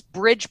this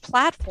bridge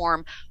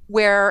platform,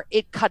 where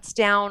it cuts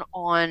down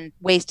on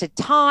wasted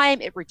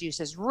time, it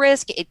reduces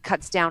risk, it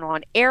cuts down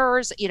on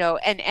errors,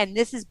 and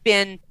this has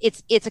been,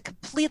 it's a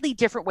completely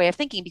different way of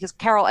thinking, because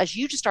Carol, as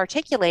you just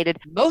articulated,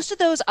 most of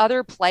those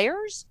other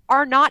players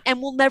are not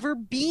and will never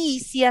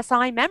be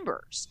CSI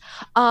members.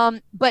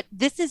 But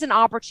this is an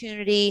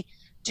opportunity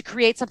to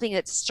create something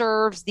that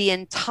serves the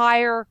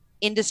entire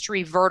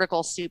industry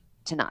vertical soup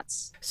to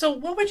nuts. So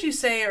what would you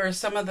say are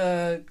some of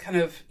the kind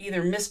of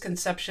either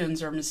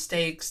misconceptions or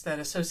mistakes that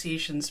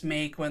associations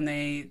make when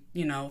they,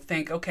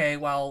 think, okay,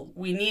 well,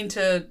 we need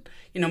to,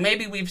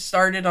 maybe we've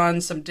started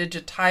on some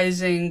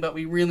digitizing, but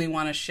we really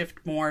want to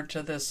shift more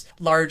to this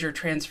larger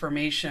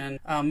transformation,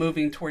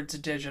 moving towards a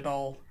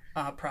digital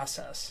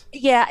process?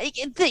 Yeah,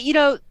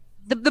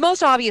 the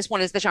most obvious one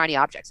is the shiny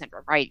object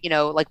syndrome, right?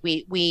 Like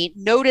we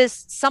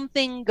notice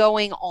something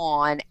going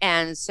on,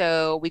 and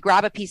so we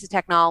grab a piece of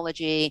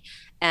technology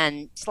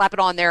and slap it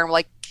on there, and we're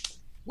like,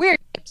 we're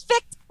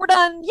fixed, we're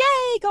done,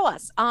 yay, go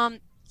us.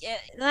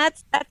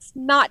 That's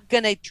not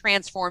going to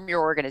transform your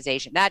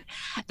organization.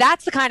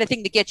 That's the kind of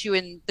thing that gets you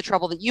in the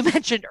trouble that you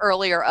mentioned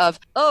earlier of,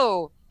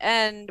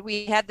 and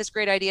we had this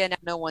great idea, now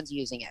no one's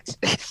using it.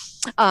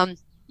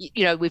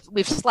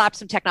 We've slapped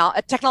some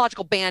a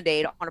technological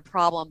band-aid on a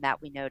problem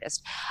that we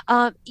noticed.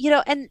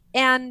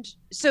 And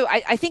so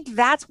I think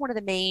that's one of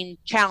the main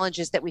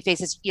challenges that we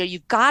face is,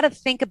 you've got to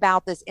think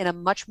about this in a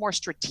much more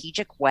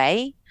strategic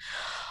way.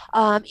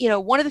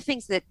 One of the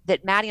things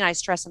that Maddie and I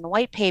stress in the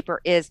white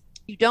paper is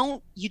you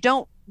don't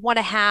want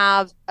to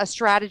have a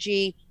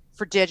strategy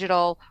for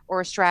digital,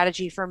 or a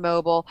strategy for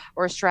mobile,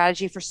 or a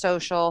strategy for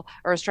social,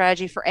 or a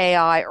strategy for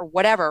AI, or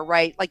whatever,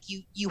 right? Like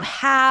you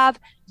have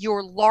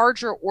your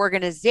larger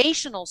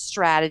organizational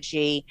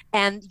strategy,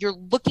 and you're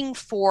looking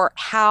for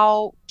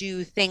how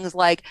do things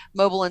like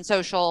mobile and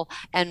social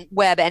and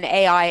web and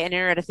AI and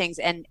Internet of Things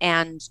and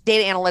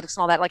data analytics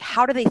and all that, like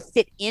how do they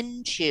fit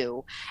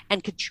into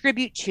and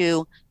contribute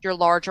to your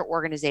larger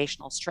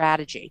organizational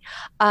strategy?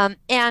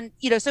 And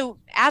so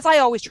as I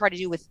always try to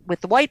do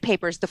with the white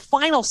papers, the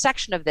final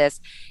section of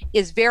this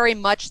is very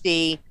much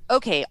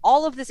okay,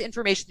 all of this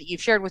information that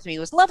you've shared with me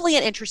was lovely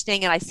and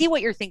interesting, and I see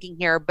what you're thinking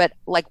here, but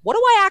like, what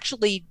do I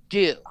actually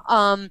do?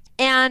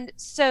 And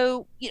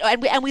so,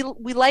 and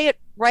we lay it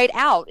right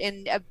out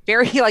in a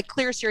very like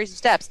clear series of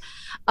steps.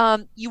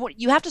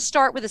 You have to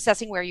start with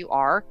assessing where you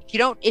are.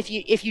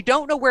 If you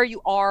don't know where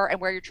you are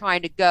and where you're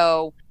trying to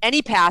go,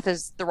 any path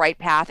is the right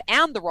path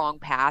and the wrong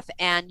path,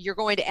 and you're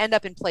going to end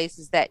up in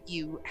places that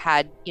you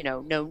had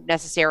no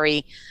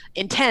necessary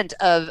intent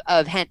of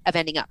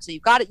ending up. So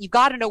you've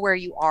got to know where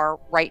you are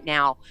right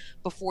now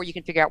before you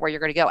can figure out where you're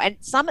going to go. And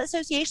some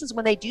associations,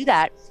 when they do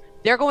that,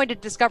 they're going to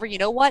discover,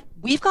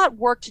 we've got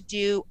work to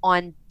do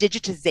on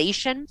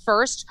digitization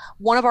first.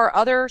 One of our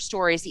other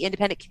stories, the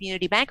Independent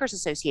Community Bankers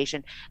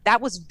Association, that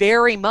was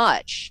very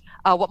much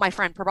what my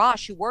friend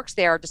Prabhash, who works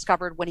there,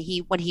 discovered when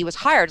he was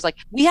hired. It's like,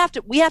 we have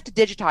to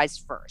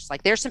digitize first.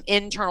 Like, there's some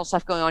internal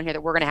stuff going on here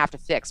that we're going to have to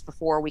fix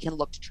before we can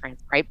look to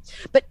transfer, right?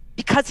 But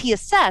because he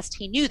assessed,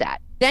 he knew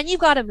that. Then you've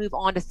got to move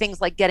on to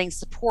things like getting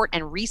support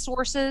and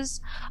resources.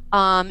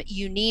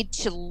 You need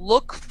to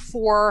look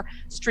for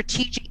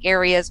strategic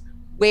areas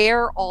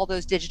where all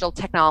those digital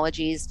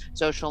technologies,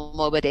 social,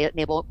 mobile data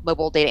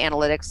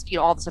analytics,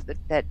 all the stuff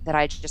that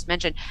I just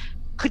mentioned,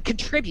 could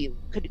contribute,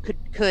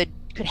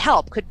 could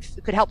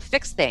help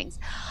fix things.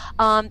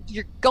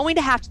 You're going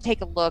to have to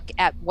take a look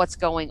at what's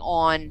going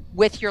on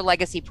with your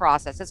legacy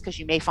processes, because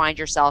you may find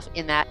yourself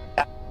in that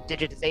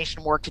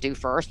digitization work to do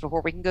first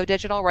before we can go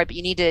digital, right? But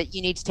you need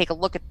to take a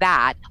look at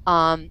that.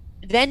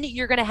 Then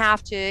you're going to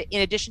have to,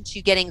 in addition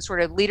to getting sort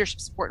of leadership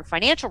support and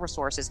financial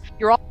resources,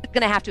 you're also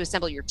going to have to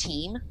assemble your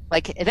team,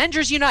 like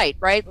Avengers Unite,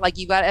 right? Like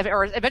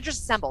or Avengers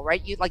Assemble,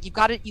 right? You've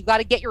got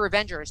to get your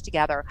Avengers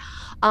together.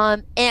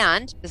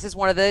 And this is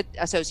one of the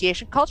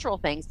association cultural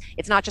things.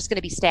 It's not just going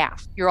to be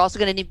staff. You're also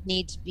going to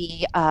need to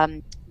be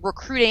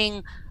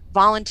recruiting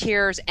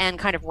volunteers and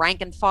kind of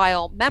rank and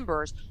file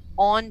members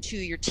onto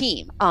your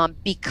team,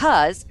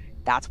 because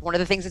that's one of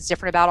the things that's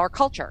different about our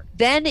culture.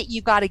 Then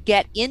you've got to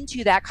get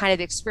into that kind of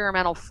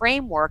experimental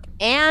framework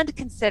and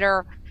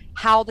consider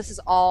how this is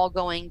all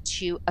going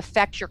to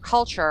affect your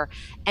culture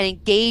and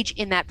engage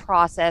in that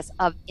process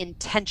of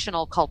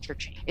intentional culture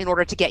change in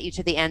order to get you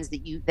to the ends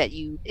that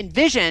you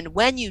envisioned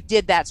when you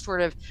did that sort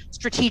of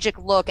strategic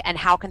look, and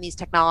how can these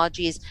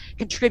technologies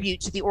contribute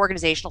to the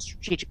organizational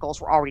strategic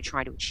goals we're already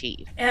trying to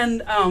achieve.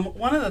 And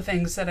one of the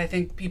things that I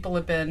think people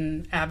have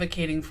been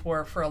advocating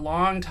for a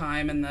long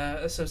time in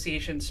the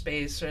association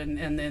space and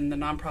in the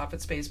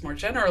nonprofit space more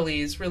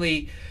generally is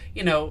really,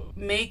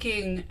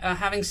 making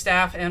having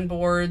staff and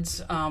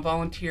boards,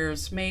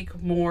 volunteers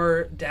make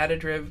more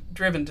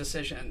data-driven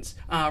decisions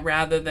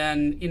rather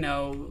than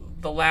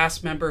the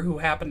last member who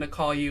happened to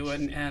call you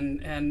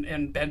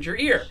and bend your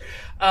ear,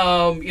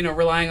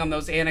 relying on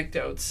those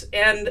anecdotes.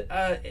 And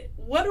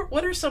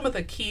what are some of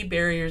the key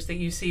barriers that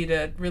you see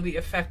to really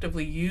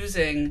effectively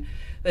using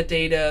the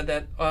data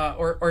that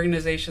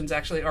organizations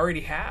actually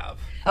already have?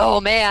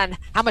 Oh man,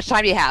 how much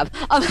time do you have?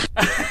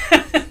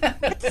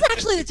 This is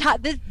actually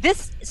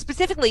this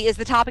specifically is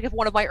the topic of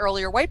one of my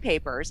earlier white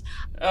papers.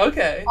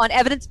 Okay. On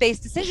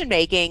evidence-based decision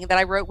making that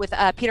I wrote with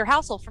Peter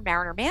Housel from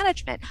Mariner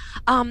Management.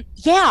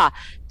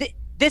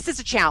 This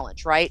is a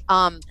challenge, right?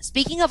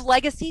 Speaking of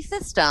legacy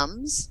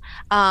systems,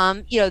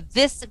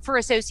 this for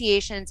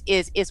associations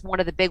is one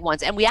of the big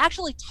ones. And we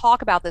actually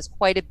talk about this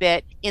quite a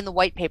bit in the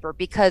white paper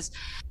because,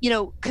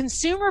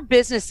 consumer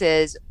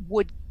businesses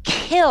would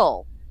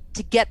kill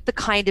to get the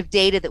kind of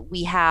data that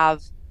we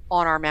have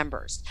on our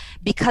members,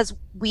 because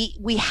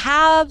we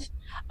have,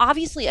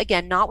 obviously,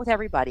 again, not with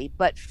everybody,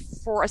 but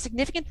for a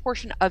significant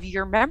portion of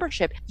your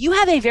membership, you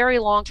have a very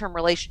long-term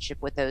relationship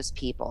with those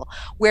people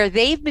where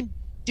they've been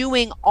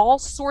doing all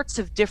sorts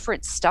of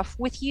different stuff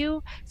with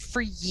you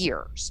for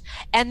years.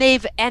 And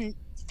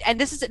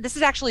this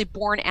is actually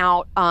borne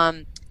out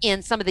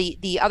in some of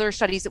the other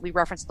studies that we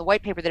referenced in the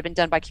white paper that have been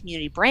done by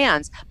community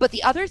brands. But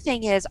the other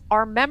thing is,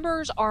 our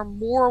members are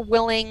more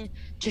willing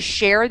to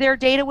share their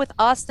data with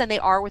us than they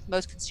are with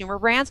most consumer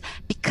brands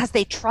because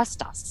they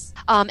trust us.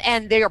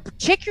 And they are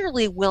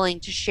particularly willing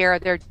to share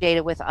their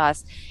data with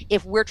us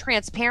if we're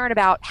transparent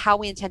about how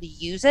we intend to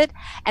use it.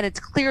 And it's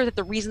clear that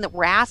the reason that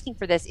we're asking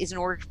for this is in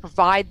order to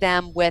provide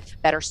them with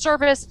better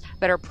service,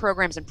 better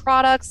programs and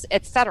products,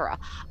 et cetera.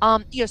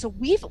 So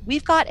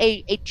we've got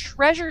a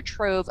treasure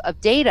trove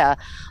of data.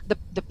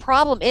 The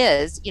problem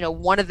is,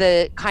 one of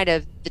the kind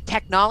of the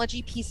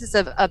technology pieces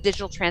of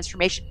digital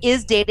transformation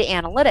is data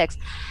analytics.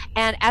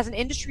 And as an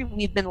industry,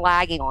 we've been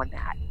lagging on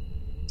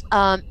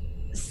that.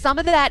 Some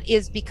of that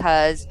is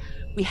because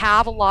We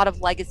have a lot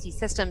of legacy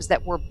systems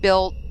that were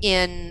built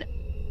in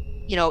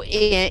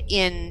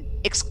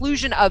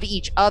exclusion of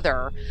each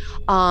other.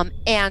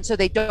 And so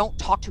they don't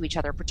talk to each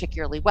other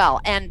particularly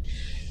well. And,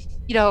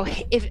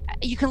 if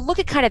you can look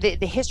at kind of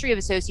the history of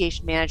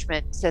association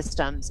management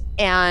systems,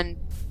 and,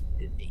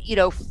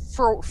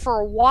 for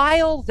a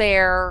while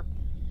there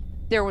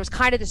was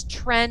kind of this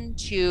trend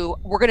to,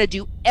 we're going to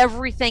do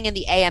everything in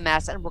the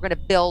AMS and we're going to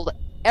build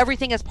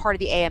everything as part of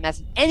the AMS,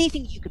 and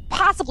anything you could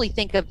possibly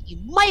think of you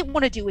might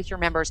want to do with your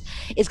members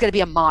is going to be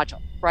a module,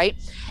 right?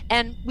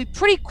 And we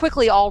pretty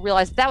quickly all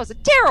realized that was a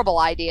terrible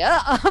idea.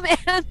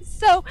 And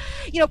so,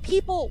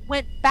 people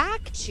went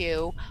back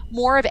to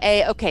more of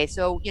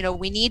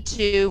we need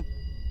to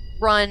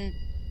run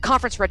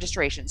conference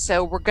registration.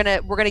 So we're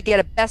gonna get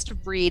a best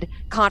of breed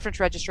conference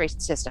registration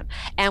system,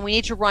 and we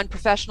need to run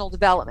professional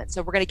development.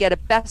 So we're gonna get a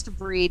best of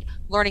breed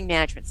learning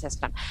management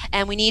system,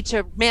 and we need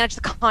to manage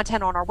the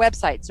content on our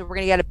website. So we're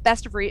gonna get a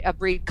best of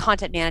breed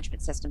content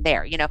management system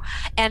there.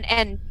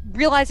 And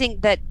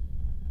realizing that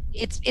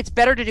it's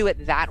better to do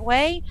it that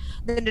way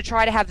than to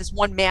try to have this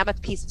one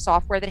mammoth piece of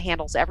software that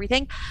handles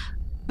everything.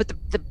 But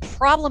the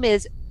problem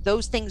is,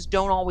 those things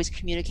don't always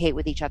communicate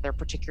with each other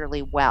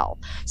particularly well.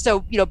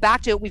 So,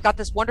 back to, we've got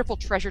this wonderful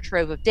treasure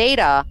trove of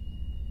data,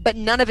 but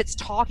none of it's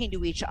talking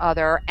to each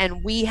other.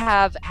 And we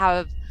have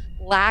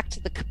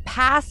lacked the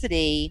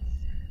capacity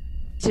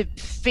to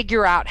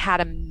figure out how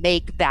to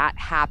make that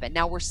happen.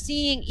 Now we're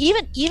seeing,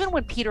 even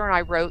when Peter and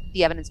I wrote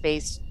the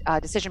evidence-based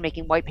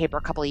decision-making white paper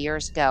a couple of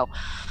years ago,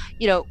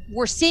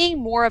 we're seeing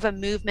more of a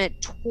movement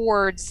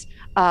towards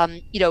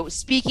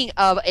speaking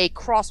of a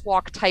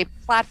crosswalk type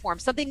platform,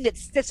 something that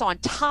sits on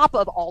top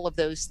of all of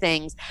those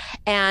things,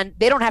 and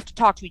they don't have to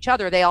talk to each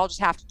other. They all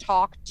just have to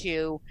talk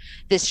to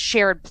this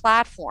shared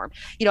platform,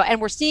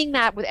 and we're seeing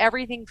that with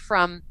everything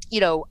from,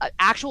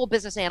 actual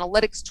business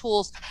analytics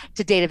tools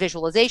to data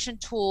visualization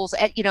tools,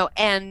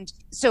 and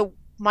so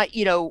my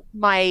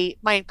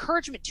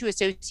encouragement to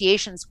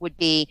associations would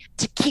be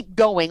to keep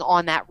going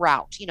on that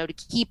route, to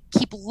keep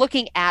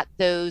looking at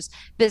those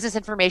business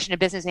information and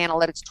business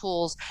analytics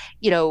tools,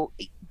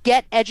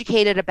 get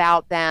educated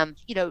about them,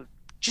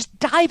 just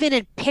dive in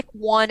and pick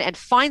one and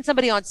find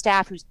somebody on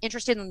staff who's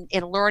interested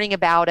in learning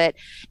about it,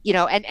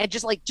 and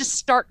just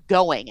start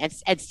going and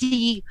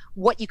see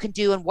what you can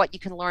do and what you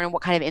can learn and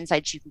what kind of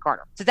insights you can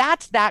garner. So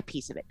that's that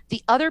piece of it.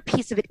 The other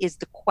piece of it is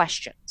the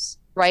questions,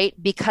 right?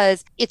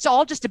 Because it's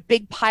all just a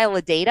big pile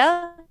of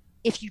data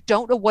if you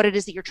don't know what it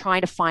is that you're trying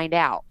to find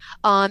out.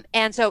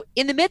 And so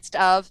in the midst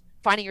of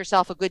finding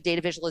yourself a good data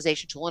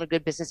visualization tool and a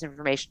good business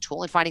information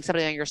tool, and finding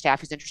somebody on your staff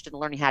who's interested in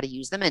learning how to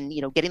use them, and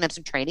getting them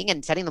some training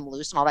and setting them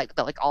loose and all that,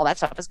 all that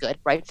stuff is good,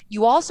 right?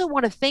 You also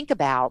want to think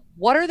about,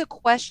 what are the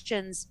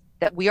questions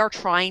that we are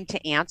trying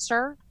to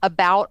answer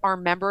about our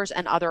members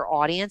and other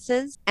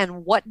audiences,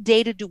 and what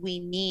data do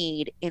we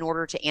need in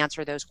order to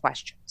answer those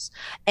questions?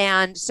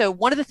 And so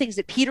one of the things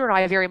that Peter and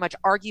I very much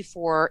argue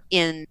for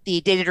in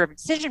the data-driven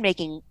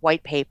decision-making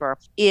white paper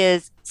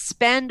is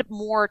spend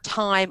more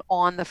time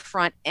on the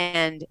front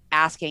end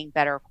asking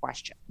better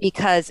questions,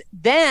 because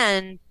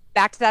then,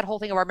 back to that whole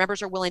thing of, our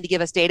members are willing to give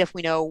us data if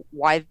we know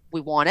why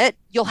we want it,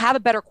 you'll have a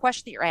better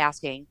question that you're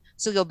asking.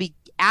 So you'll be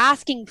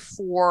asking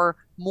for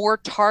more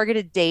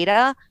targeted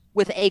data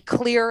with a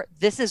clear,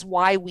 this is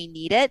why we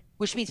need it,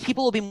 which means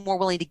people will be more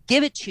willing to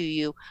give it to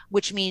you,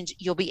 which means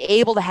you'll be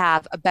able to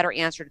have a better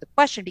answer to the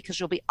question, because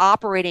you'll be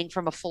operating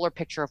from a fuller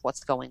picture of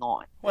what's going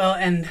on. Well,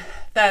 and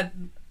that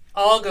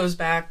all goes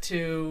back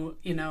to,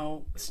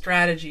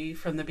 strategy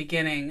from the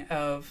beginning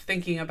of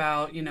thinking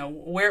about,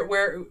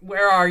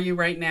 where are you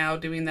right now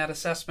doing that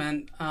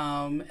assessment,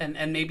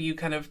 and maybe you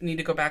kind of need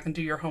to go back and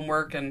do your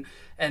homework and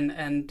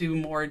do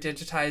more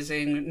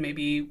digitizing,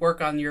 maybe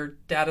work on your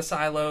data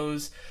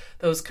silos,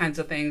 those kinds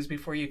of things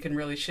before you can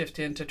really shift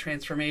into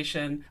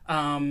transformation.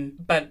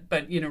 But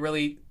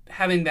really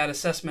having that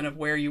assessment of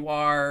where you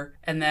are,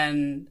 and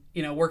then,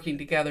 working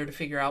together to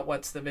figure out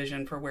what's the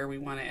vision for where we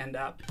want to end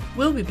up.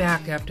 We'll be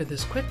back after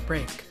this quick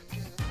break.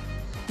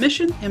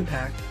 Mission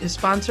Impact is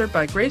sponsored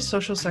by Grace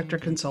Social Sector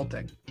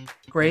Consulting.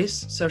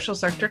 Grace Social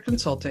Sector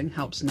Consulting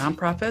helps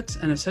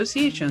nonprofits and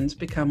associations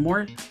become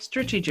more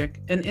strategic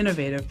and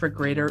innovative for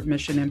greater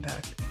mission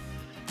impact.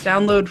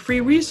 Download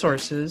free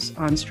resources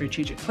on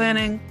strategic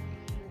planning,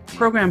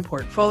 program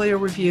portfolio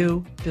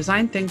review,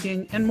 design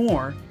thinking, and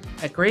more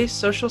at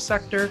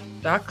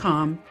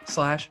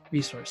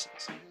gracesocialsector.com/resources.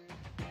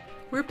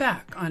 We're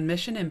back on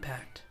Mission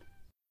Impact.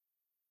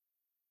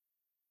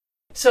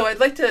 So I'd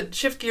like to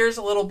shift gears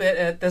a little bit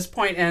at this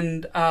point,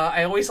 and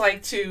I always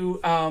like to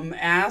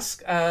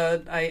ask,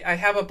 I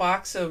have a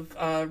box of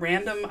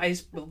random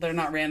they're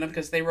not random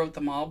because they wrote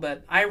them all,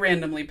 but I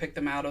randomly picked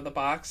them out of the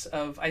box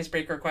of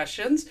icebreaker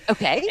questions.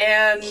 Okay.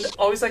 And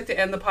always like to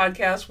end the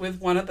podcast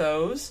with one of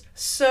those.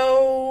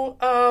 So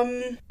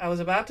I was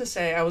about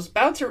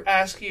to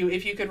ask you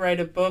if you could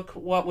write a book,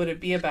 what would it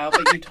be about?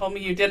 But you told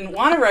me you didn't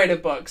want to write a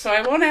book, so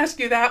I won't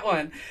ask you that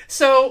one.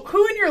 So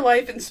who in your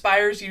life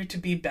inspires you to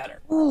be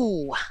better?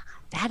 Ooh,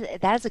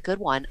 That is a good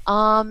one.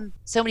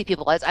 So many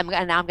people. Now I'm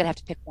gonna have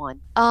to pick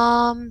one.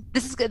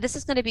 This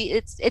is gonna be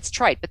it's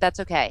trite, but that's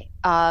okay.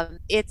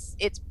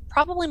 It's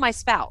probably my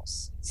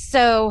spouse.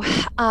 So,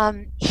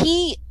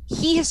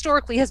 he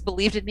historically has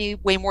believed in me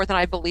way more than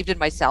I believed in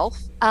myself.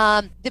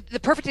 The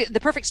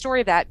perfect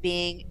story of that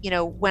being,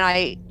 when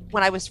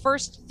I was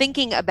first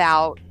thinking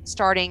about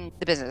starting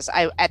the business,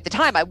 at the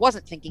time I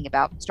wasn't thinking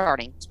about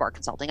starting Spark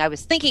Consulting. I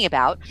was thinking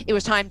about it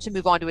was time to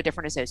move on to a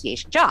different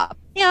association job.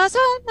 So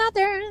I'm out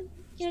there and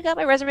got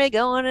my resume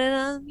going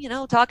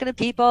and talking to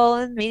people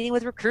and meeting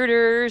with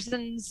recruiters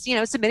and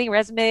submitting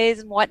resumes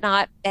and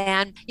whatnot.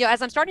 And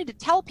as I'm starting to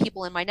tell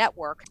people in my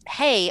network,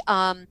 hey,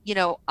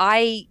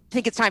 I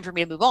think it's time for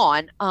me to move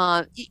on.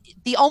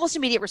 The almost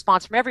immediate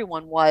response from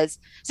everyone was,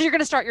 "So you're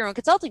going to start your own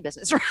consulting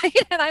business,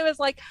 right?" And I was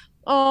like,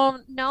 no,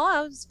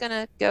 I was going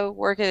to go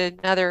work at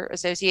another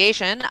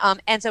association.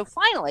 And so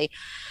finally,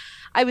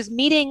 I was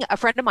meeting a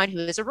friend of mine who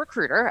is a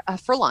recruiter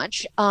for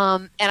lunch.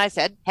 And I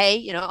said,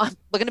 hey, I'm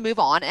looking to move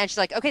on. And she's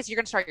like, okay, so you're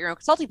going to start your own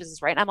consulting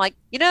business, right? And I'm like,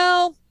 you're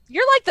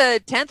like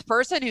the 10th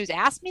person who's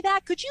asked me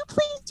that. Could you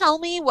please tell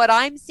me what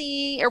I'm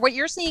seeing or what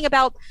you're seeing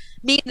about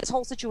me in this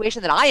whole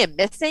situation that I am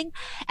missing?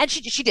 And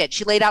she did.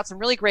 She laid out some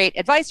really great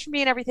advice for me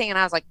and everything. And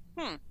I was like,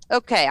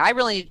 okay, I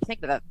really need to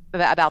think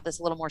about this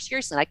a little more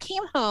seriously. And I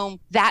came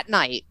home that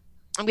night.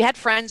 And we had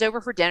friends over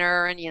for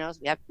dinner and, so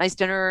we have nice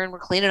dinner and we're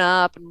cleaning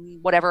up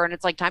and whatever. And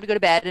it's like time to go to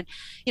bed.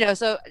 And,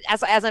 so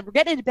as I'm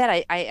getting into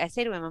bed, I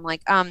say to him, I'm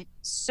like,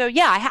 so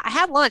yeah, I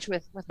had lunch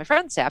with my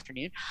friends this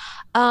afternoon.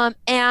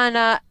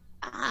 And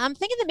I'm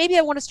thinking that maybe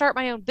I want to start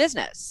my own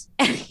business.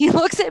 And he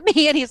looks at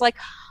me and he's like,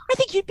 I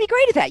think you'd be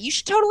great at that. You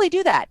should totally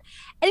do that.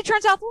 And he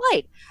turns out the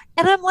light.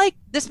 And I'm like,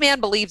 this man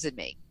believes in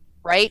me,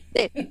 right?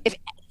 If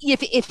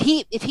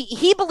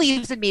he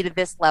believes in me to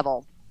this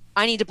level,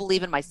 I need to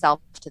believe in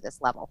myself to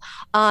this level.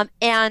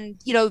 And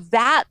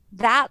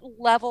that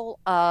level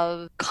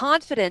of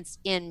confidence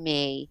in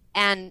me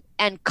and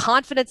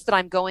confidence that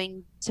I'm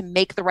going to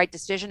make the right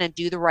decision and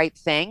do the right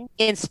thing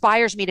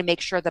inspires me to make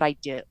sure that I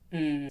do.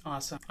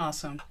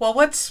 Awesome. Well,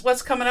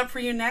 what's coming up for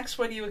you next?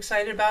 What are you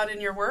excited about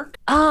in your work?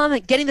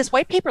 Getting this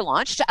white paper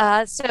launched.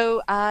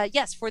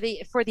 Yes, for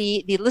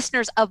the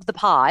listeners of the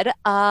pod,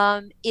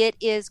 it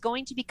is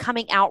going to be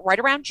coming out right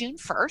around June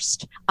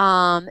 1st.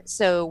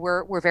 So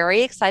we're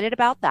very excited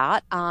about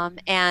that.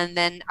 And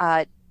then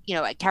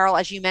Carol,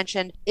 as you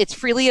mentioned, it's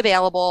freely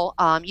available.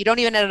 You don't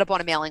even end up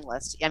on a mailing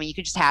list. I mean, you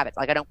can just have it.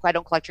 Like I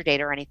don't collect your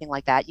data or anything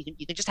like that. You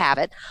can just have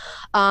it.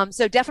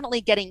 So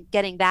definitely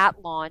getting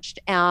that launched,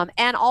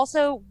 and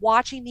also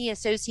watching the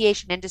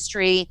association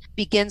industry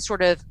begin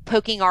sort of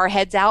poking our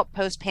heads out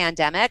post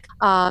pandemic.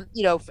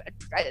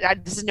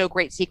 This is no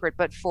great secret,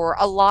 but for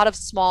a lot of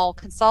small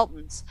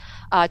consultants,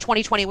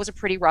 2020 was a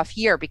pretty rough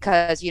year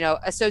because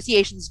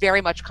associations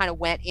very much kind of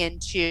went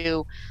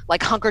into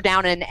like hunker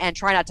down and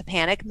try not to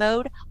panic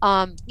mode.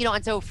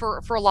 And so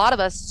for a lot of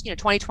us,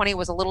 2020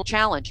 was a little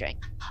challenging.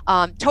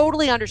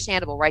 Totally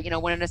understandable, right?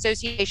 When an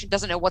association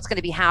doesn't know what's going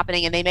to be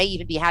happening and they may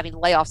even be having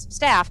layoffs of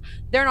staff,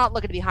 they're not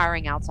looking to be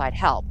hiring outside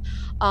help.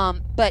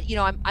 But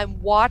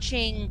I'm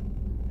watching,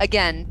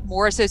 again,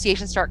 more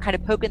associations start kind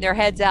of poking their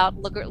heads out,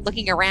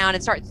 looking around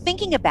and start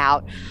thinking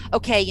about,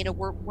 okay,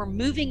 we're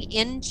moving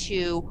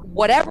into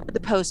whatever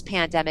the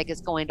post-pandemic is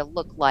going to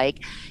look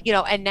like,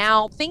 and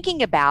now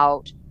thinking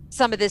about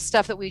some of this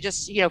stuff that we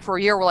just, for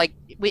a year, we're like,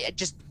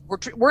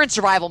 we're in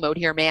survival mode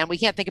here, man. We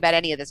can't think about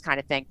any of this kind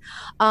of thing.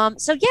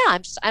 So yeah,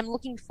 I'm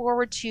looking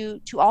forward to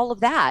all of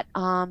that.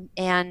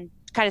 And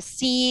kind of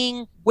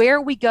seeing where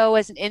we go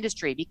as an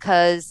industry,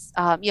 because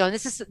and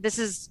this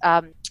is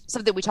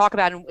something we talk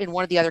about in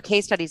one of the other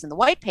case studies in the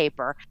white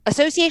paper.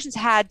 Associations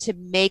had to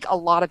make a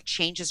lot of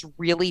changes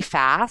really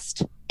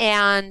fast,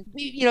 and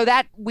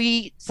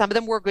some of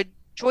them were good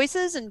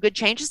choices and good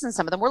changes, and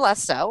some of them were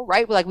less so,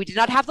 right? Like we did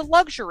not have the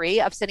luxury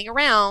of sitting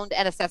around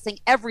and assessing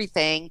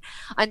everything,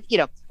 and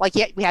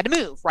we had to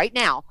move right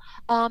now.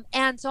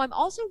 And so I'm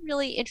also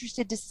really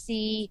interested to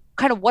see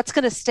kind of what's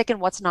going to stick and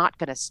what's not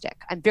going to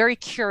stick. I'm very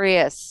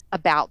curious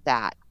about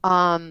that.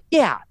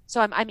 So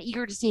I'm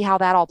eager to see how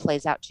that all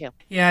plays out too.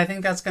 Yeah, I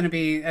think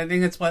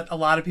that's what a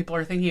lot of people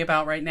are thinking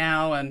about right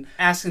now, and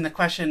asking the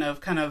question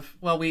of kind of,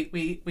 well,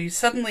 we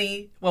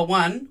suddenly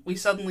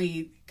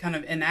kind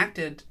of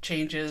enacted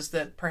changes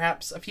that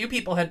perhaps a few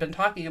people had been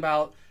talking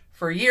about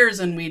for years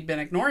and we'd been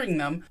ignoring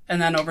them, and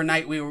then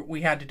overnight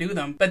we had to do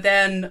them. But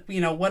then,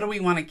 what do we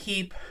want to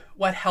keep?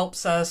 What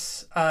helps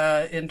us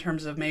in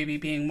terms of maybe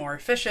being more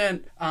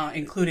efficient,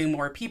 including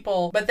more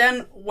people? But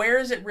then where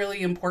is it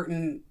really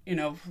important,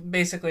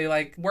 basically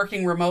like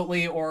working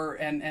remotely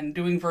and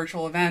doing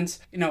virtual events,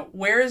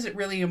 where is it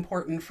really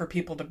important for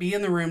people to be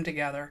in the room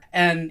together?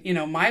 And,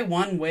 my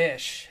one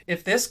wish,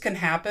 if this can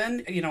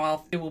happen,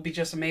 it will be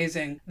just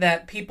amazing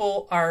that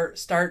people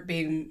start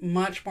being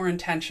much more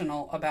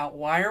intentional about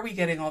why are we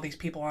getting all these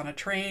people on a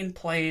train,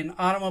 plane,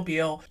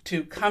 automobile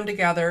to come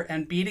together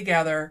and be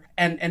together.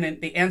 And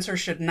the answer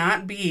should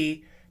not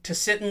be to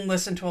sit and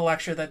listen to a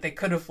lecture that they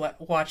could have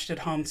watched at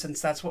home,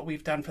 since that's what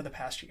we've done for the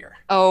past year.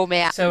 Oh,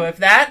 man. So if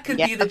that could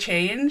be the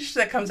change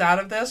that comes out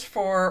of this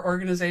for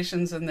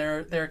organizations and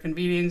their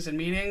convenings and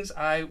meetings,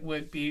 I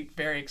would be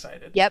very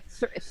excited. Yep.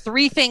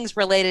 Three things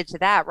related to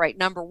that, right?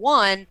 Number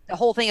one, the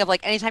whole thing of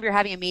like, anytime you're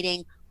having a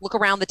meeting, look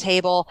around the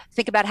table,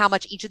 think about how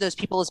much each of those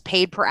people is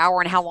paid per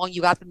hour and how long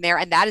you got them there.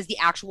 And that is the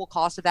actual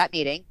cost of that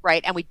meeting,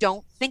 right? And we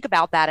don't think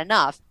about that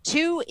enough.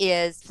 Two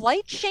is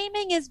flight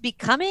shaming is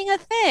becoming a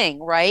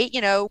thing, right?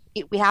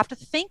 We have to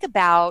think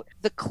about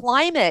the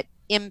climate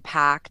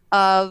impact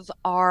of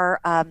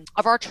our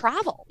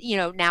travel,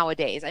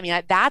 nowadays. I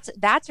mean, that's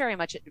very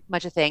much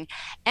a thing.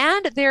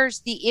 And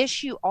there's the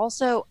issue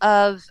also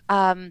of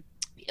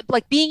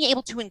like being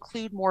able to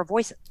include more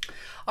voices.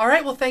 All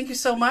right. Well, thank you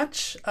so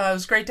much. It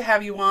was great to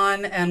have you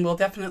on, and we'll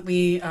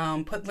definitely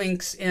put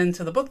links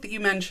into the book that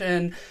you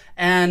mentioned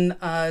and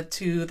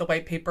to the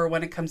white paper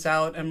when it comes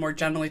out, and more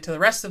generally to the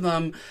rest of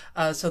them,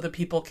 so that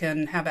people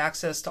can have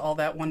access to all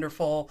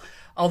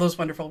those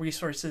wonderful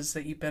resources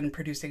that you've been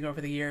producing over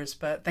the years.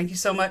 But thank you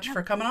so much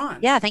for coming on.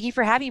 Yeah, thank you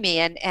for having me.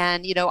 And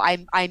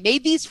I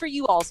made these for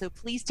you all, so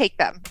please take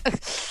them.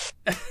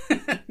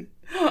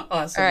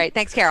 Awesome. All right.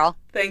 Thanks, Carol.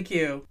 Thank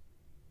you.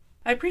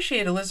 I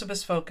appreciate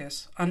Elizabeth's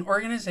focus on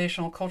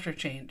organizational culture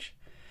change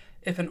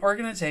if an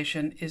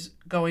organization is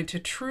going to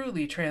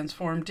truly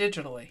transform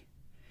digitally.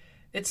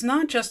 It's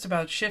not just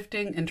about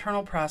shifting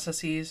internal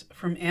processes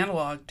from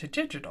analog to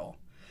digital.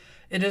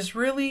 It is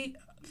really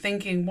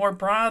thinking more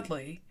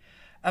broadly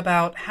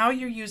about how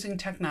you're using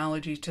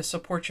technology to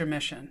support your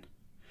mission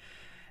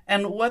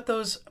and what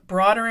those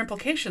broader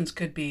implications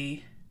could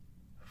be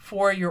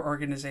for your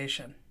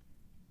organization.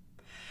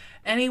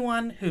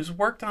 Anyone who's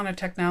worked on a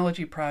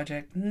technology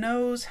project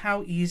knows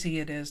how easy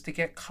it is to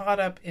get caught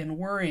up in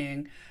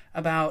worrying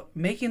about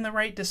making the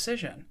right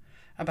decision,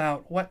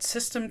 about what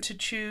system to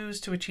choose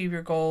to achieve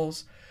your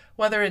goals,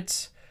 whether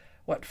it's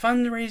what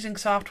fundraising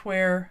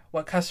software,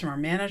 what customer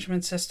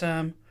management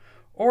system,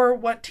 or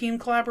what team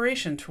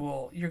collaboration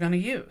tool you're going to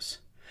use.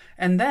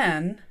 And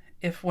then,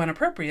 if when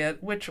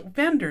appropriate, which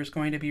vendor is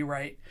going to be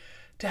right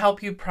to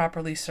help you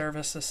properly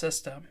service the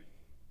system.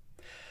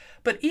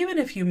 But even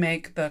if you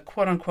make the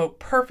quote-unquote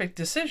perfect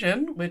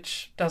decision,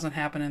 which doesn't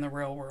happen in the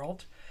real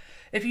world,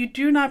 if you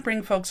do not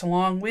bring folks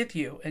along with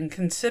you and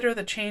consider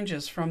the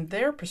changes from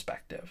their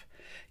perspective,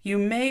 you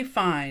may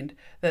find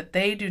that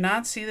they do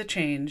not see the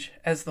change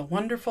as the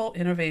wonderful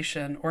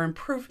innovation or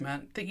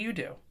improvement that you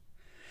do.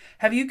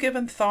 Have you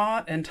given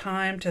thought and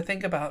time to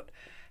think about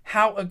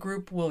how a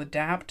group will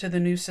adapt to the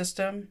new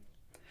system?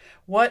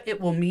 What it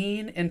will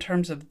mean in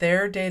terms of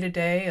their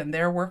day-to-day and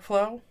their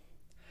workflow?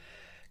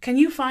 Can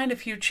you find a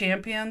few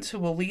champions who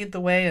will lead the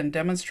way and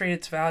demonstrate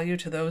its value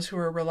to those who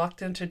are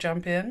reluctant to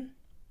jump in?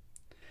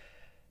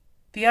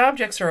 The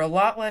objects are a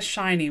lot less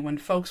shiny when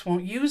folks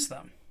won't use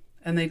them,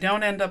 and they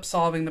don't end up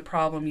solving the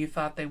problem you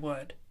thought they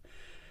would.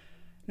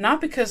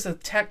 Not because the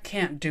tech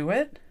can't do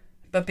it,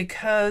 but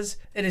because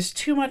it is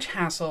too much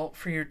hassle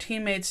for your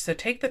teammates to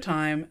take the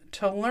time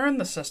to learn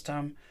the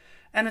system,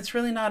 and it's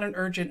really not an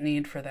urgent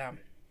need for them.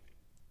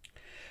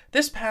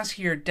 This past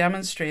year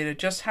demonstrated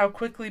just how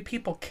quickly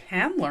people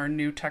can learn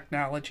new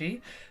technology,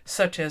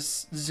 such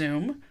as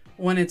Zoom,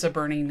 when it's a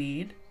burning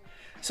need.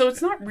 So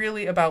it's not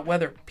really about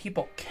whether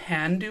people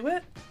can do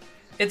it.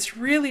 It's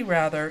really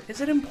rather,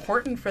 is it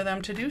important for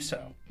them to do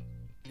so?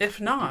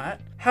 If not,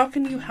 how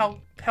can you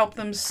help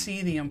them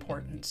see the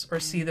importance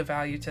or see the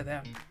value to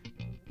them?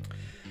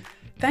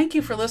 Thank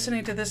you for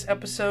listening to this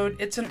episode.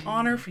 It's an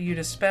honor for you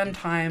to spend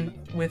time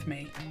with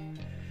me.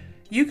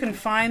 You can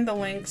find the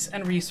links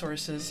and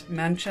resources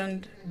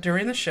mentioned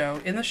during the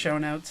show in the show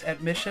notes at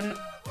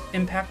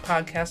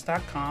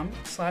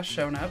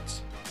missionimpactpodcast.com/show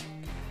notes.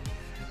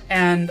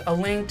 And a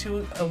link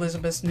to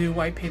Elizabeth's new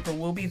white paper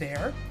will be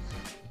there.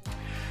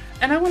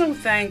 And I want to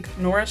thank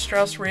Nora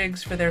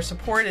Strauss-Riggs for their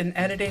support in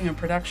editing and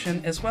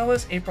production, as well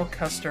as April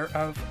Custer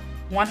of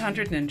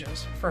 100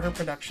 Ninjas for her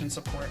production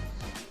support.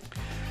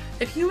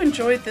 If you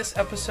enjoyed this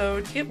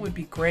episode, it would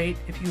be great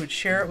if you would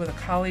share it with a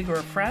colleague or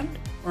a friend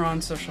or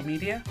on social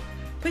media.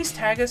 Please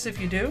tag us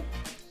if you do.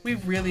 We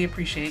really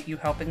appreciate you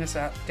helping us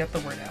out get the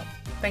word out.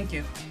 Thank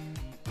you.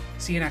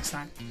 See you next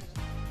time.